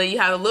 and so then you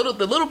have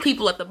the little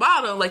people at the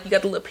bottom. Like you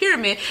got the little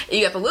pyramid, and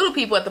you got the little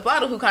people at the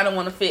bottom who kind of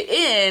want to fit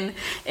in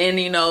and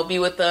be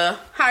with the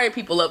higher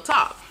people up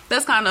top.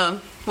 That's kind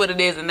of what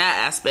it is in that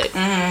aspect.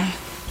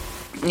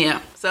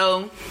 Yeah.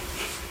 So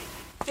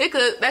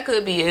that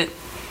could be it.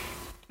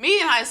 Me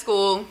in high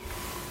school,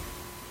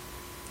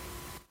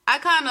 I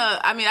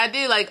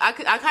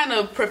kind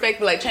of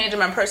perfected like changing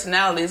my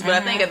personalities, but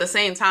I think at the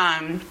same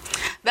time,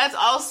 that's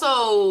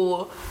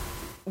also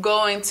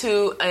going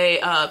to a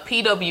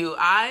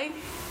PWI,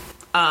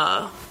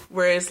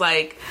 where it's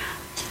like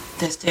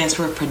that stands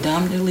for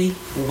Predominantly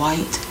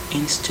White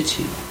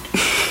Institute.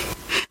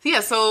 Yeah,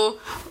 so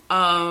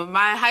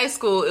my high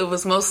school it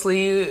was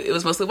mostly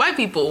white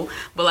people,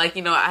 but like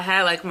I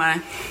had like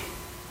my.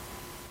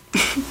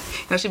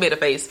 No, she made a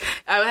face.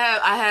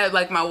 I had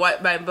like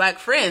my black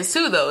friends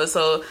too, though.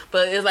 So,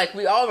 but it's like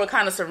we all were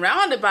kind of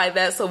surrounded by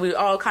that, so we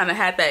all kind of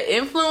had that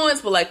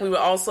influence. But like we were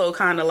also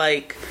kind of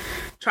like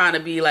trying to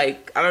be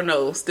like, I don't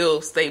know,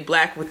 still stay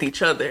black with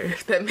each other.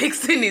 If that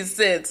makes any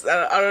sense,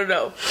 I don't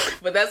know.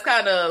 But that's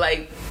kind of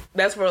like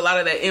that's where a lot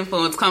of that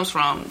influence comes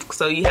from.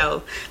 So you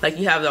have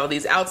all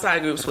these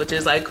outside groups, which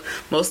is like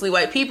mostly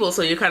white people.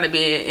 So you're kind of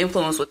being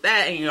influenced with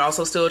that, and you're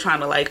also still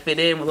trying to like fit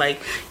in with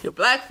like your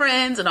black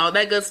friends and all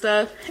that good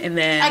stuff. And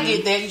then I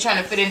get that you're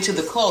trying to fit into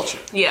the culture.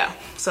 Yeah.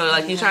 So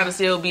like you're trying to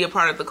still be a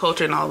part of the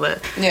culture and all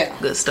that. Yeah.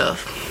 Good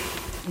stuff.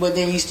 But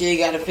then you still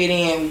got to fit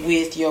in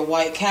with your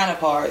white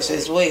counterparts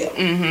as well.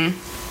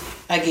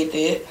 I get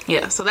that.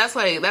 Yeah, so that's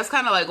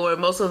kind of like where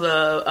most of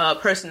the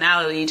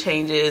personality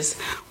changes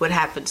would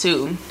happen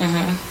too.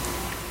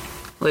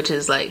 Which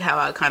is like how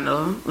I kind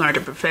of learned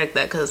to perfect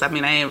that, because I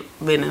mean I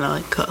ain't been in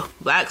a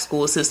black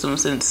school system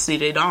since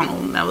C.J.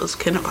 Donald, and that was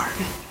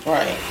kindergarten.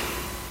 Right.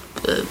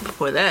 But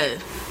before that,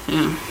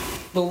 yeah.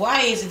 But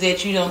why is it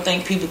that you don't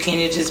think people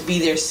can just be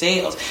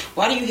themselves?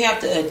 Why do you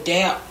have to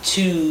adapt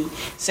to,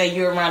 say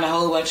you're around a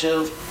whole bunch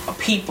of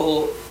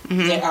people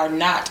that are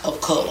not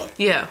of color?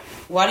 Yeah.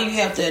 Why do you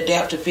have to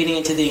adapt to fit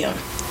into them?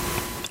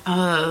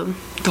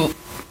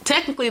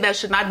 Technically, that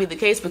should not be the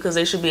case because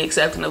they should be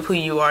accepting of who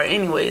you are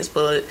anyways,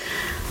 but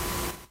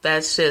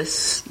that's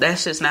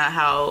just not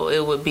how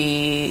it would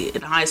be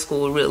in high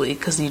school, really,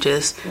 because you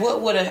just...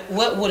 What would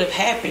have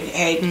happened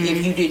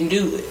if you didn't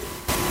do it?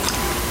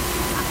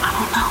 I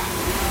don't know.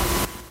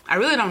 I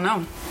really don't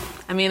know.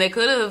 I mean, they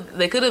could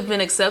have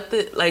been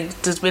accepted,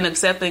 like, just been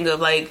accepting of,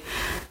 like,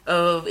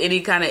 of any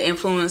kind of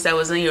influence that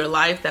was in your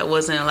life that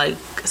wasn't, like,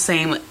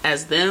 same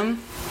as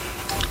them.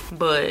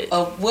 But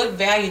of what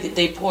value did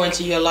they pour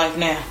into your life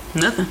now?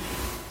 Nothing.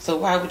 So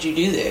why would you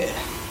do that?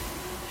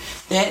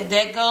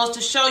 That goes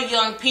to show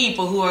young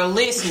people who are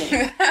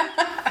listening,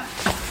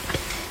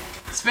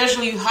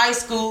 especially you high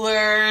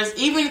schoolers,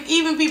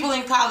 even people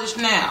in college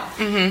now.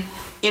 Mm-hmm.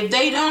 If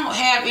they don't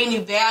have any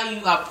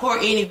value or pour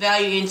any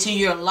value into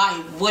your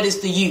life, what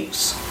is the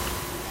use?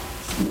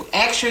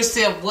 Ask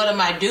yourself, what am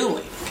I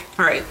doing?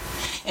 Right.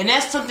 And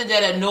that's something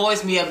that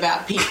annoys me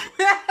about people.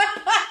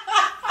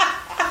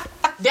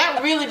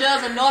 That really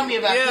does annoy me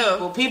about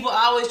people. People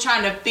always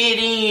trying to fit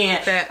in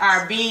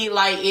or be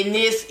like in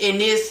this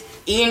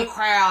in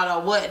crowd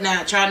or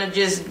whatnot, trying to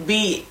just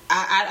be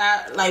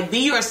like be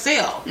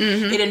yourself.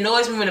 Mm-hmm. It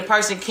annoys me when a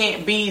person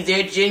can't be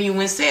their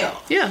genuine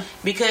self. Yeah.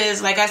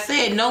 Because like I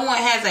said, no one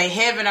has a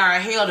heaven or a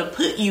hell to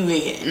put you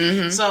in.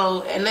 Mm-hmm.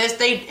 So unless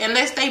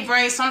they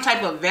bring some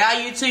type of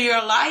value to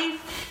your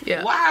life,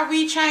 why are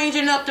we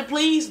changing up to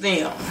please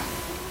them?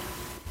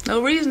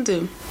 No reason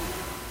to.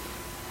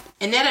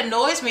 And that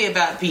annoys me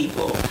about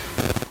people.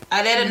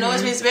 That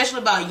annoys me,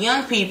 especially about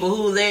young people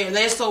who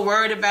they're so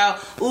worried about,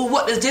 ooh,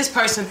 what does this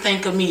person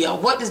think of me? Or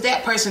what does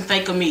that person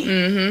think of me?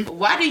 Mm-hmm.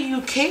 Why do you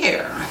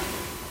care?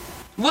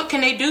 What can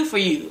they do for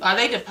you? Are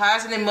they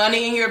depositing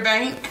money in your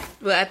bank?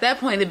 Well, at that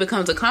point, it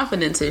becomes a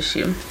confidence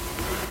issue.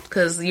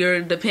 Because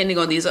you're depending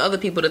on these other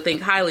people to think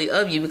highly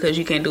of you because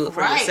you can't do it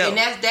for yourself. Right,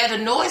 and that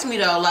annoys me,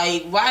 though.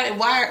 Like,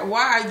 why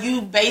are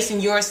you basing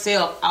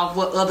yourself off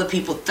what other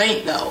people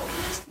think, though?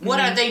 What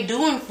are they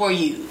doing for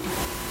you?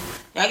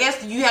 I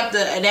guess you have to...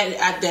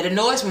 That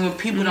annoys me when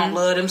people don't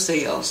love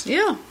themselves.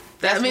 Yeah.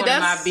 That's one of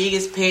my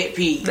biggest pet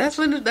peeves.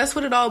 That's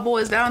what it all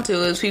boils down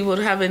to, is people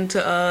having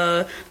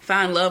to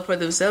find love for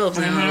themselves.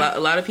 Mm-hmm. And a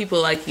lot of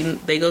people, like,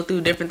 they go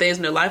through different things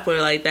in their life where,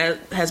 like, that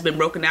has been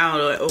broken down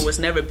or was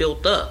never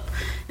built up.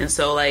 And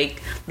so,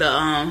 like, the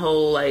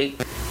whole, like...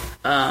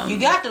 you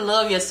got to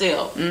love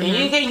yourself.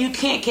 Mm-hmm. And you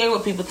can't care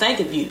what people think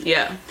of you.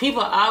 Yeah.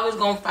 People are always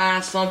going to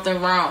find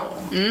something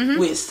wrong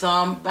with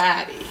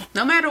somebody.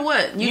 No matter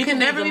what. You can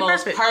never be the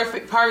most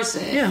perfect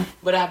person. Yeah.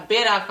 But I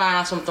bet I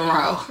find something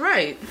wrong.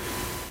 Right.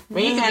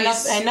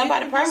 Ain't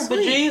nobody perfect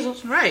but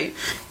Jesus. Right.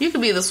 You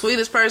could be the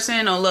sweetest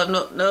person, don't love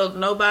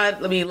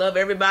nobody. I mean, love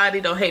everybody,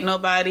 don't hate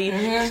nobody,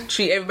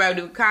 treat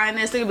everybody with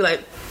kindness. They could be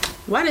like,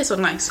 why they so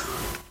nice?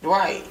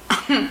 Right.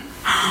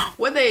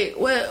 What they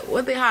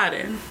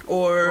hiding?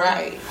 Or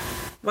why?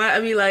 I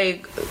mean,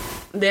 like,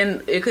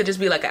 then it could just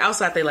be like an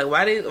outside thing. Like,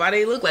 why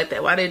they look like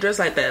that? Why they dress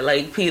like that?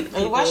 Like,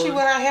 people, why she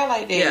wear her hair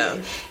like that?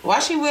 Yeah. Why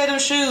she wear them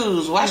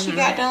shoes? Why she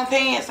got them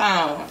pants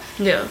on?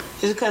 Yeah.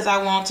 Just because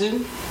I want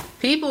to.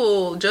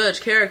 People judge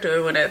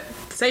character when at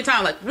the same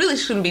time, like, really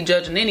shouldn't be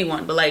judging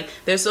anyone, but like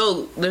they're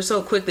so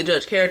quick to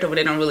judge character when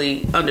they don't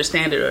really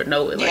understand it or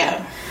know it.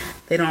 Like,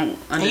 they don't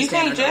understand. And you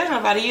can't judge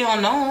nobody you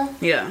don't know them.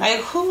 Yeah. Like,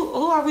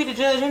 who are we to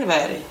judge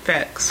anybody?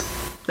 Facts.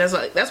 That's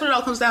what it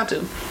all comes down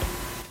to.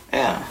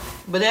 Yeah.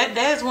 But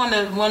that's one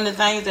of the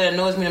things that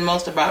annoys me the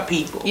most about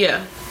people.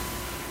 Yeah.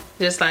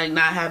 Just like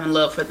not having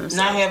love for themselves.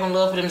 Not having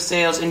love for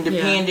themselves and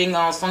depending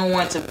on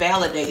someone to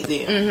validate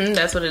them. Mm-hmm.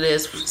 That's what it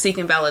is.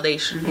 Seeking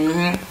validation.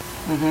 Mm-hmm.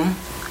 Mm-hmm.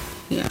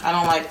 Yeah. I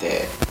don't like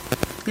that.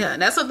 Yeah,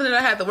 and that's something that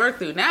I had to work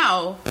through.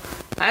 Now,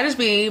 I just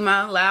be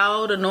my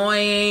loud,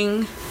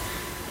 annoying,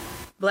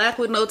 black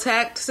with no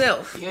tact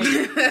self. Because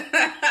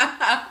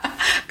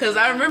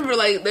I remember,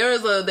 like, there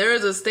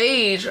is a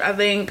stage, I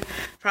think,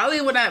 probably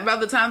about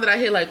the time that I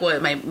hit, like,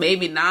 what,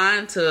 maybe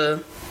 9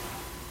 to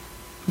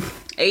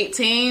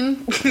 18,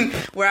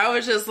 where I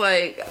was just,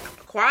 like,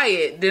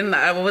 quiet. Then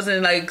I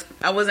wasn't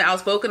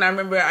outspoken. I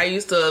remember I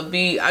used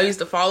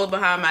to follow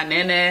behind my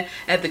nana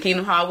at the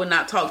Kingdom Hall. I would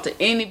not talk to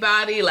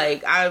anybody.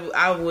 Like,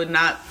 I would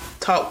not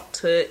talk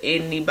to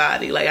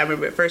anybody. Like, I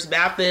remember at First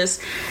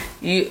Baptist,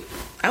 I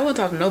wouldn't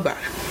talk to nobody.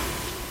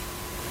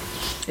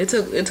 It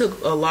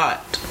took a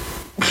lot.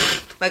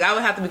 Like, I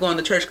would have to be going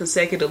to church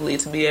consecutively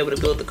to be able to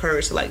build the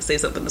courage to, like, say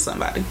something to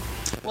somebody.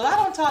 Well, I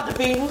don't talk to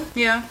people.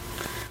 Yeah.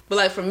 But,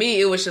 like, for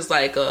me, it was just,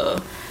 like, a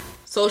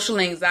social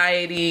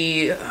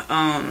anxiety,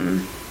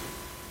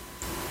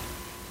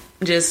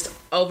 just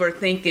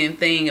overthinking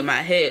thing in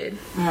my head.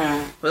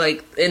 Mm-hmm. But,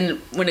 like, and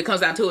when it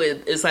comes down to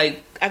it, it's,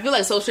 like, I feel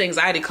like social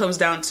anxiety comes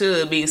down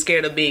to being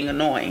scared of being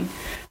annoying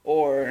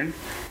or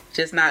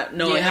just not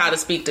knowing how to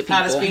speak to people.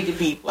 How to speak to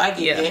people. I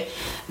get that.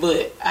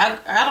 But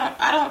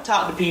I don't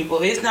talk to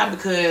people. It's not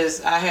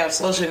because I have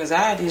social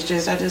anxiety. It's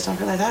just I just don't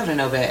feel like talking to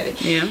nobody.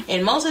 Yeah.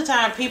 And most of the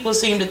time, people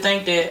seem to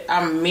think that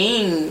I'm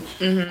mean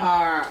or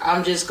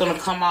I'm just gonna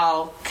come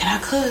off. Can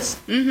I cuss?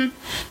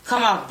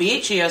 Come off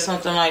bitchy or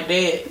something like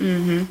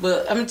that.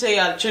 But I'm gonna tell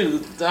y'all the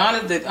truth.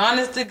 The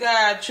honest to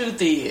God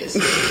truth is,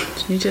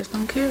 you just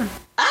don't care.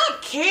 I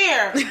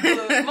care,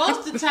 but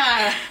most of the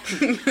time.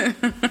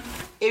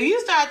 If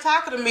you start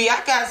talking to me,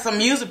 I got some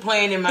music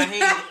playing in my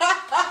head.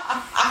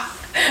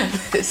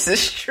 This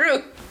is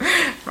true.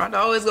 Rhonda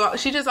always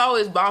she just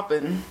always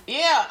bopping.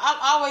 Yeah, I've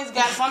always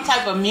got some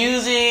type of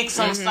music,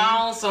 some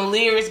songs, some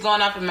lyrics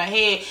going up in my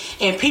head,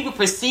 and people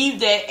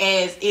perceive that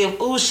as if,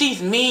 ooh, she's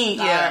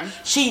mean or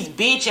she's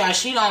bitch or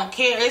she don't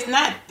care. It's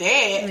not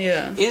that.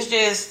 Yeah. It's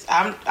just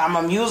I'm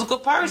a musical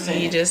person.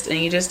 And you just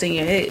in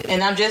your head.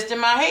 And I'm just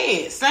in my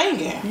head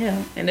singing.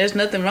 Yeah. And there's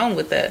nothing wrong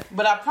with that.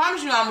 But I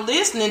promise you, I'm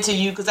listening to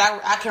you because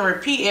I can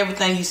repeat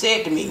everything you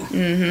said to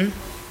me.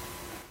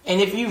 And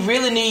if you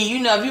really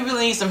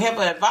need some help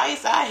or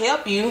advice, I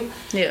help you.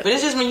 Yeah. But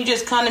it's just when you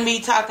just come to me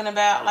talking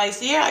about, like,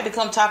 Sierra like to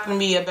come talking to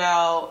me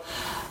about,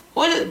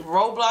 what is it,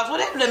 Roblox,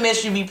 whatever the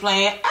mess you be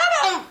playing. I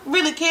don't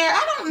really care.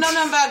 I don't know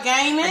nothing about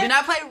gaming. I do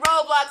not play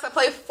Roblox. I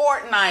play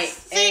Fortnite.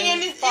 See,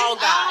 and it's all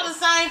the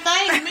same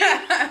thing to me.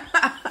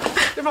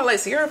 They're probably like,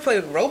 Sierra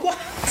played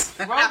Roblox?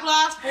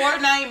 Roblox,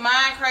 Fortnite,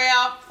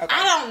 Minecraft. Okay.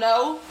 I don't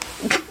know.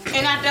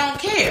 And I don't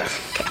care.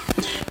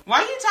 Why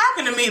are you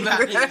talking to me about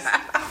this?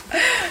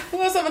 Who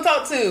else I'm gonna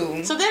talk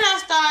to? So then I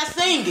start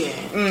singing.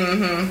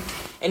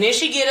 And then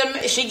she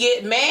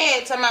get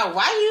mad, talking about,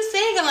 why you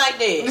singing like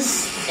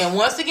this? And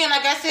once again,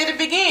 like I said at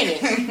the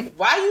beginning,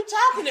 why you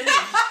talking to me?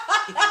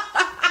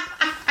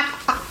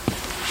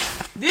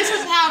 This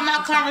is how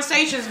my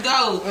conversations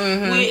go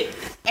with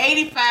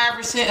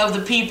 85% of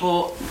the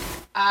people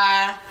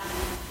I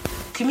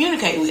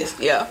communicate with.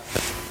 Yeah.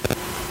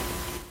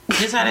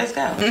 This how this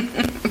go.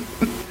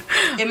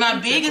 And my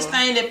biggest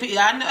thing that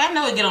I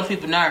know it get on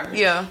people's nerves.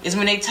 Yeah. Is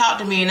when they talk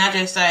to me and I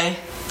just say,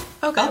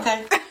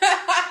 okay.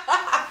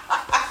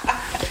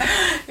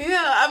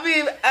 Yeah, I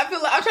mean, I feel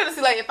like I'm trying to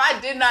see, like, if I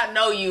did not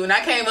know you and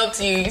I came up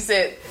to you, you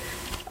said,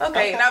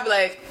 okay. And I'd be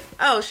like,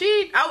 oh,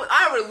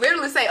 I would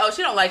literally say, oh,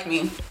 she don't like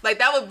me. Like,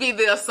 that would be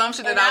the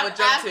assumption that I would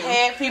jump to. I've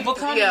had people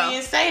come to me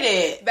and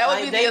say that. That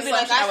would be the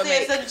assumption I would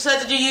make. I said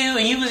such to you,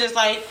 and you was just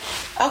like,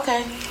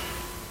 okay.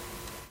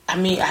 I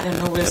mean, I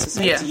didn't know what else to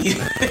say to you.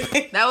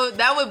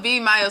 That would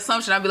be my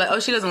assumption. I'd be like, oh,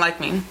 she doesn't like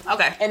me.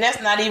 Okay. And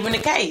that's not even the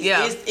case.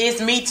 Yeah.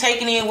 It's me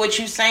taking in what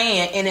you're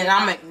saying, and then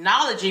I'm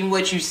acknowledging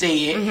what you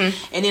said,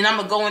 and then I'm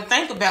going to go and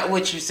think about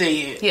what you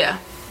said. Yeah.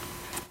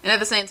 And at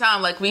the same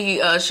time, like,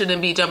 we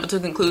shouldn't be jumping to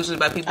conclusions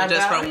by people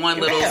just from one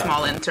little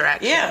small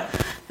interaction. Yeah.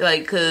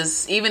 Like,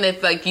 because even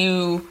if, like,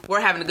 you were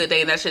having a good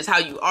day and that's just how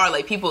you are,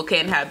 like, people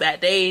can have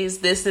bad days,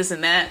 this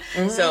and that.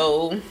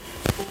 So...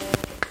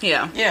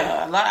 Yeah.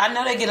 I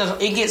know it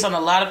gets on a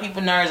lot of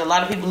people's nerves. A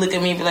lot of people look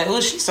at me and be like, "Oh,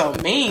 she's so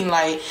mean.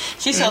 Like,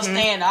 she's so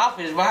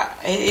standoffish." Why?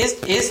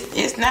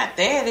 It's not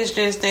that. It's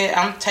just that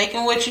I'm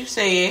taking what you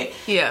said.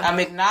 Yeah. I'm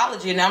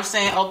acknowledging. I'm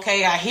saying,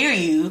 okay, I hear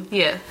you.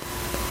 Yeah.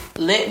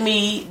 Let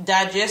me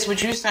digest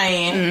what you're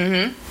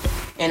saying,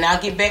 and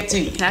I'll get back to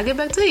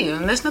you.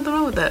 And there's nothing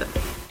wrong with that.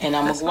 And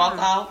I'm gonna walk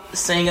out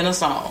singing a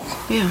song.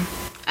 Yeah.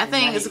 I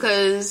think it's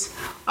because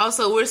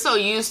also we're so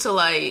used to,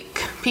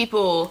 like,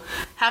 people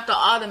have to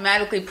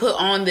automatically put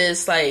on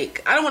this,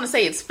 like, I don't want to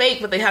say it's fake,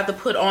 but they have to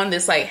put on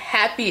this, like,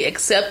 happy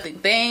accepting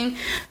thing,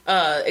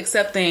 mask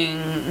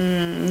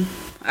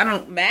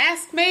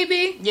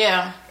maybe.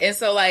 Yeah. And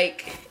so,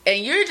 like,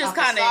 and you're just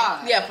kind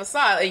of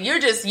facade, and you're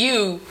just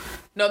you.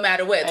 No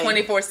matter what,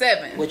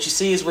 24/7. What you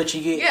see is what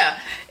you get. Yeah,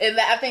 and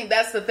I think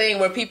that's the thing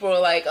where people are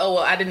like, "Oh,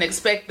 well, I didn't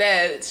expect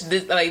that."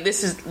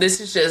 This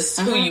is just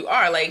who you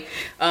are. Like,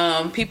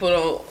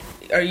 people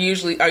are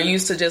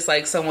used to just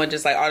like someone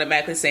just like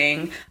automatically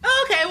saying,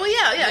 "Oh, okay, well,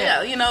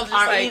 yeah." You know, just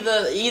or like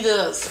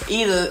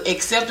either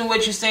accepting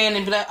what you're saying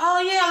and be like, "Oh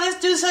yeah,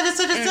 let's do such and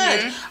such and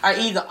such," or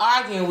either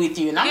arguing with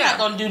you, and I'm not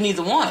gonna do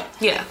neither one.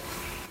 Yeah.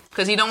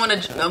 Because you don't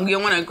want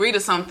to agree to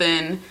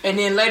something, and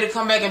then later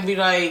come back and be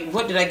like,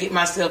 "What did I get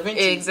myself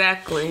into?"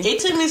 Exactly. It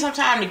took me some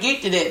time to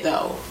get to that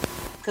though,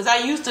 because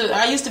I used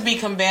to be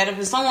combative.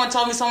 If someone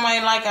told me something I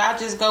ain't like, I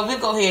just we'll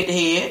go head to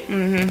head.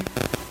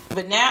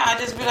 But now I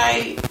just be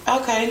like,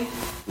 okay,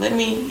 let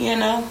me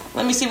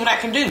see what I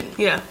can do.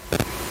 Yeah.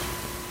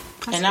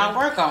 And I'll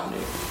work on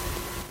it.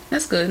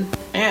 That's good.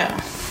 Yeah.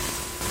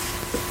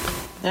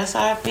 That's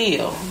how I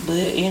feel,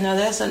 but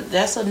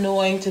that's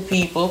annoying to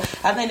people.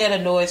 I think that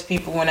annoys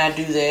people when I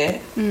do that.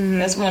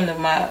 That's one of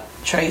my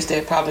traits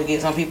that probably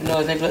gets on people's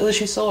nerves. They be like, "Oh,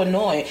 she's so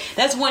annoying."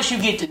 That's once you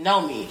get to know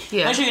me.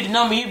 Yeah. Once you get to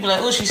know me, you be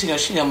like, "Oh, she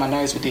on my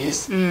nerves with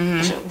this."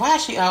 Why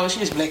is she always? She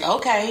just be like,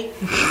 "Okay."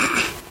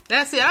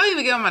 That's it. I don't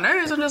even get on my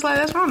nerves. I'm just like,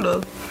 that's wrong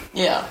though.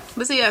 Yeah.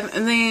 But see, and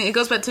then it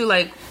goes back to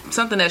like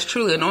something that's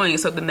truly annoying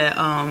is something that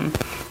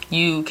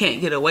you can't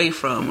get away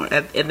from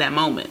in that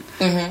moment,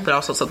 but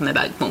also something that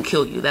like won't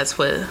kill you. That's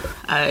what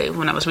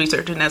when I was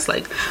researching, that's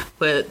like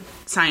what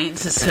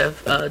scientists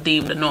have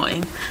deemed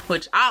annoying.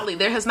 Which oddly,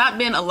 there has not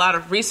been a lot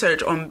of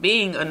research on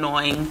being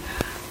annoying.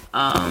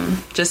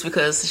 Just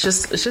because it's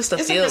just a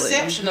feeling. It's a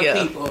perception of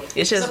people.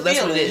 It's just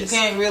that's what it is. You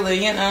can't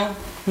really,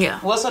 Yeah.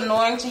 What's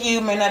annoying to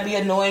you may not be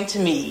annoying to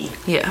me.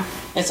 Yeah.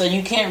 And so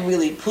you can't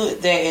really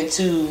put that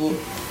into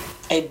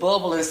a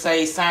bubble and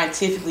say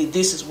scientifically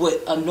this is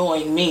what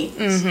annoying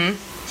means.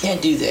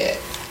 Can't do that.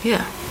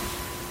 Yeah.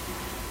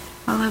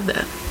 I love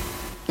that.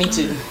 Me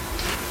too.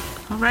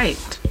 All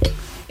right.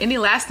 Any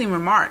lasting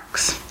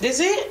remarks? This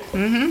it?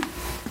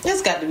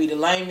 This got to be the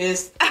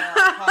lamest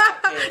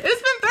podcast.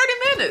 It's been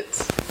 30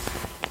 minutes.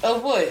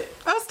 Of what?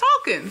 I was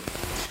talking.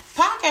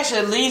 Podcast should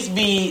at least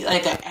be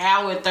like an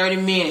hour and 30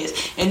 minutes,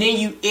 and then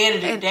you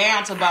edit it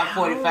down to about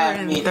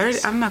 45 minutes.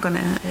 30, I'm not gonna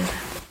edit.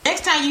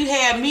 Next time you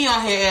have me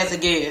on here as a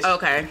guest,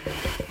 Okay.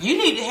 you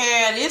need to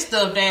have this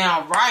stuff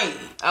down right.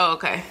 Oh,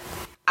 okay.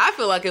 I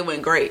feel like it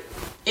went great.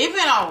 It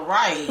been all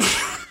right.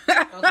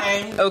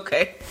 Okay?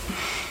 Okay.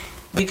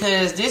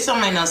 Because this don't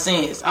make no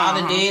sense. All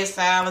the dead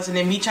silence and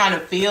then me trying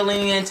to fill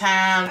in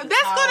time. That's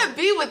gonna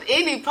be with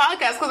any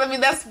podcast, because I mean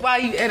that's why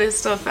you edit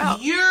stuff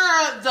out.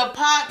 You're the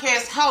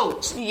podcast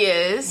host.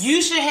 Yes. You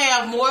should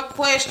have more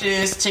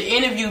questions to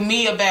interview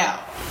me about.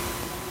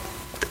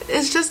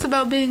 It's just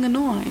about being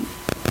annoying.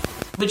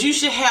 But you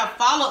should have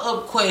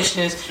follow-up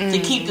questions to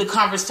keep the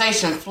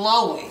conversation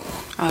flowing.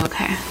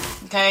 Okay.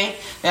 Okay?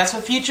 That's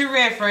for future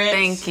reference.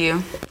 Thank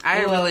you. I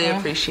You're really welcome.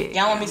 appreciate it.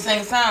 Y'all want me to sing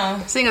a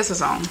song? Sing us a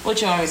song.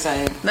 What you want me to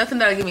sing? Nothing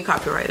that'll get me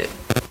copyrighted.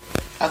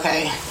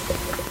 Okay.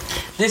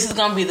 This is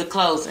gonna be the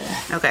closing.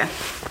 Okay.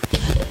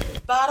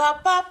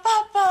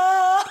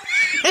 Ba-da-ba-ba-ba.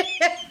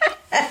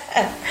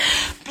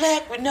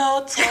 Black with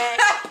no tag.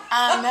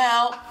 I'm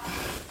out.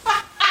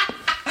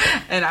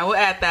 And I will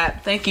add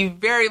that. Thank you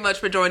very much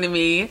for joining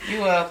me.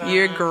 You're welcome.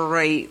 You're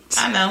great.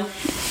 I know.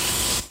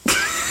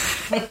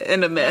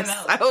 In a mess. I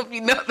know. I hope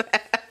you know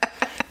that.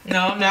 No,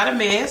 I'm not a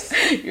mess.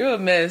 You're a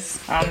mess.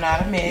 I'm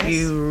not a mess.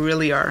 You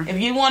really are. If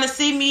you want to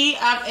see me,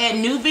 I'm at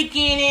New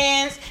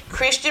Beginnings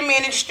Christian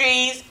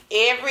Ministries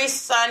every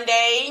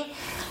Sunday.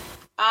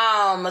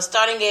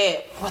 Starting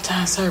at what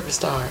time service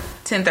start?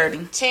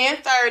 10:30.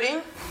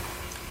 10:30.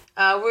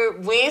 We're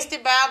Wednesday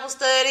Bible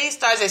study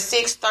starts at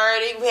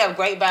 6:30. We have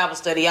great Bible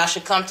study. Y'all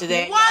should come to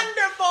that.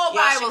 Wonderful Bible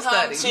Y'all should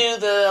study. come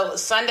to the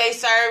Sunday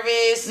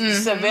service.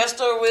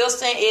 Sylvester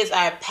Wilson is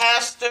our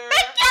pastor.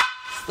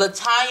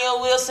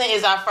 Latanya Wilson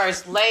is our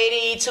first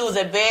lady. Two of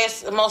the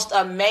best, most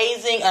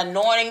amazing,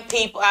 anointing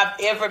people I've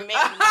ever met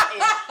in my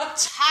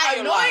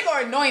entire life. Annoying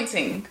or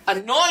anointing?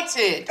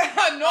 Anointed.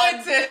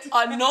 Anointed.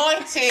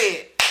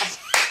 Anointed.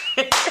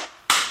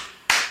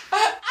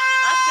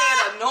 I said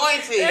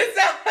anointed. It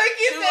sounds like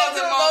you Two said of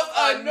the the most most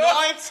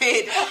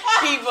anointed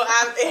people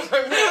I've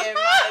ever met in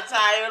my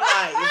entire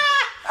life.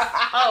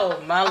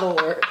 Oh, my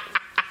Lord.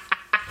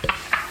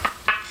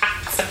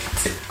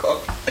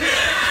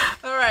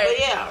 All right. But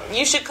yeah,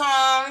 you should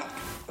come.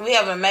 We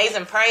have an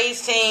amazing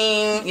praise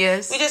team.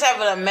 Yes. We just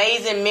have an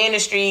amazing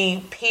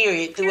ministry,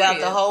 period, throughout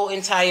the whole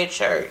entire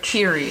church.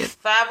 Period.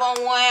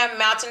 501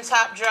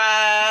 Mountaintop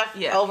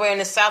Drive over in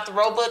the South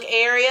Roebuck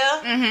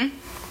area.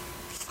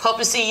 Hope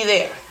to see you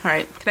there. All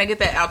right. Can I get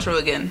that outro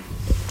again?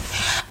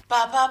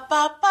 Ba ba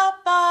ba ba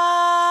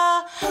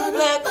ba.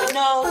 Black with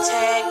no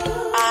tag.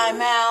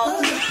 I'm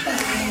out.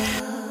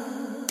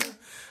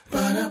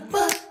 Ba da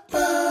ba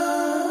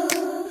ba.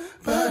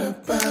 Ba da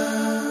ba.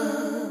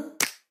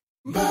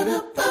 Ba da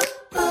ba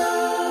ba.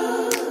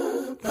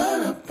 Ba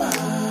da ba.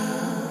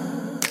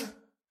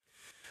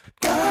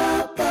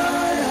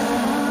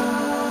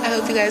 I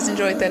hope you guys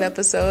enjoyed that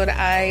episode.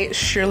 I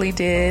surely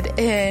did.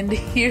 And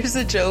here's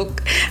a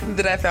joke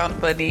that I found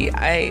funny.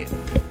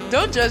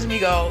 Don't judge me,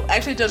 go.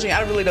 Actually, judge me.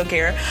 I really don't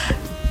care.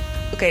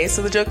 Okay,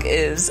 so the joke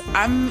is,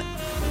 I'm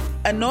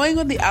annoying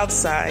on the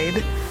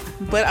outside,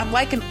 but I'm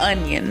like an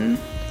onion.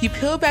 You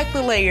peel back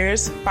the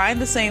layers,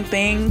 find the same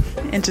thing,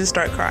 and just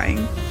start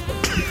crying.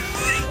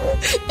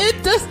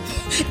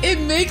 It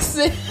makes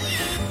sense.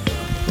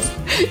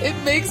 It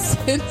makes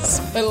sense,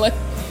 but like,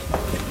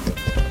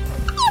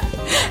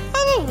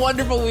 have a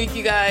wonderful week,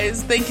 you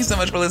guys. Thank you so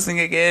much for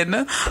listening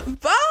again.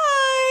 Bye.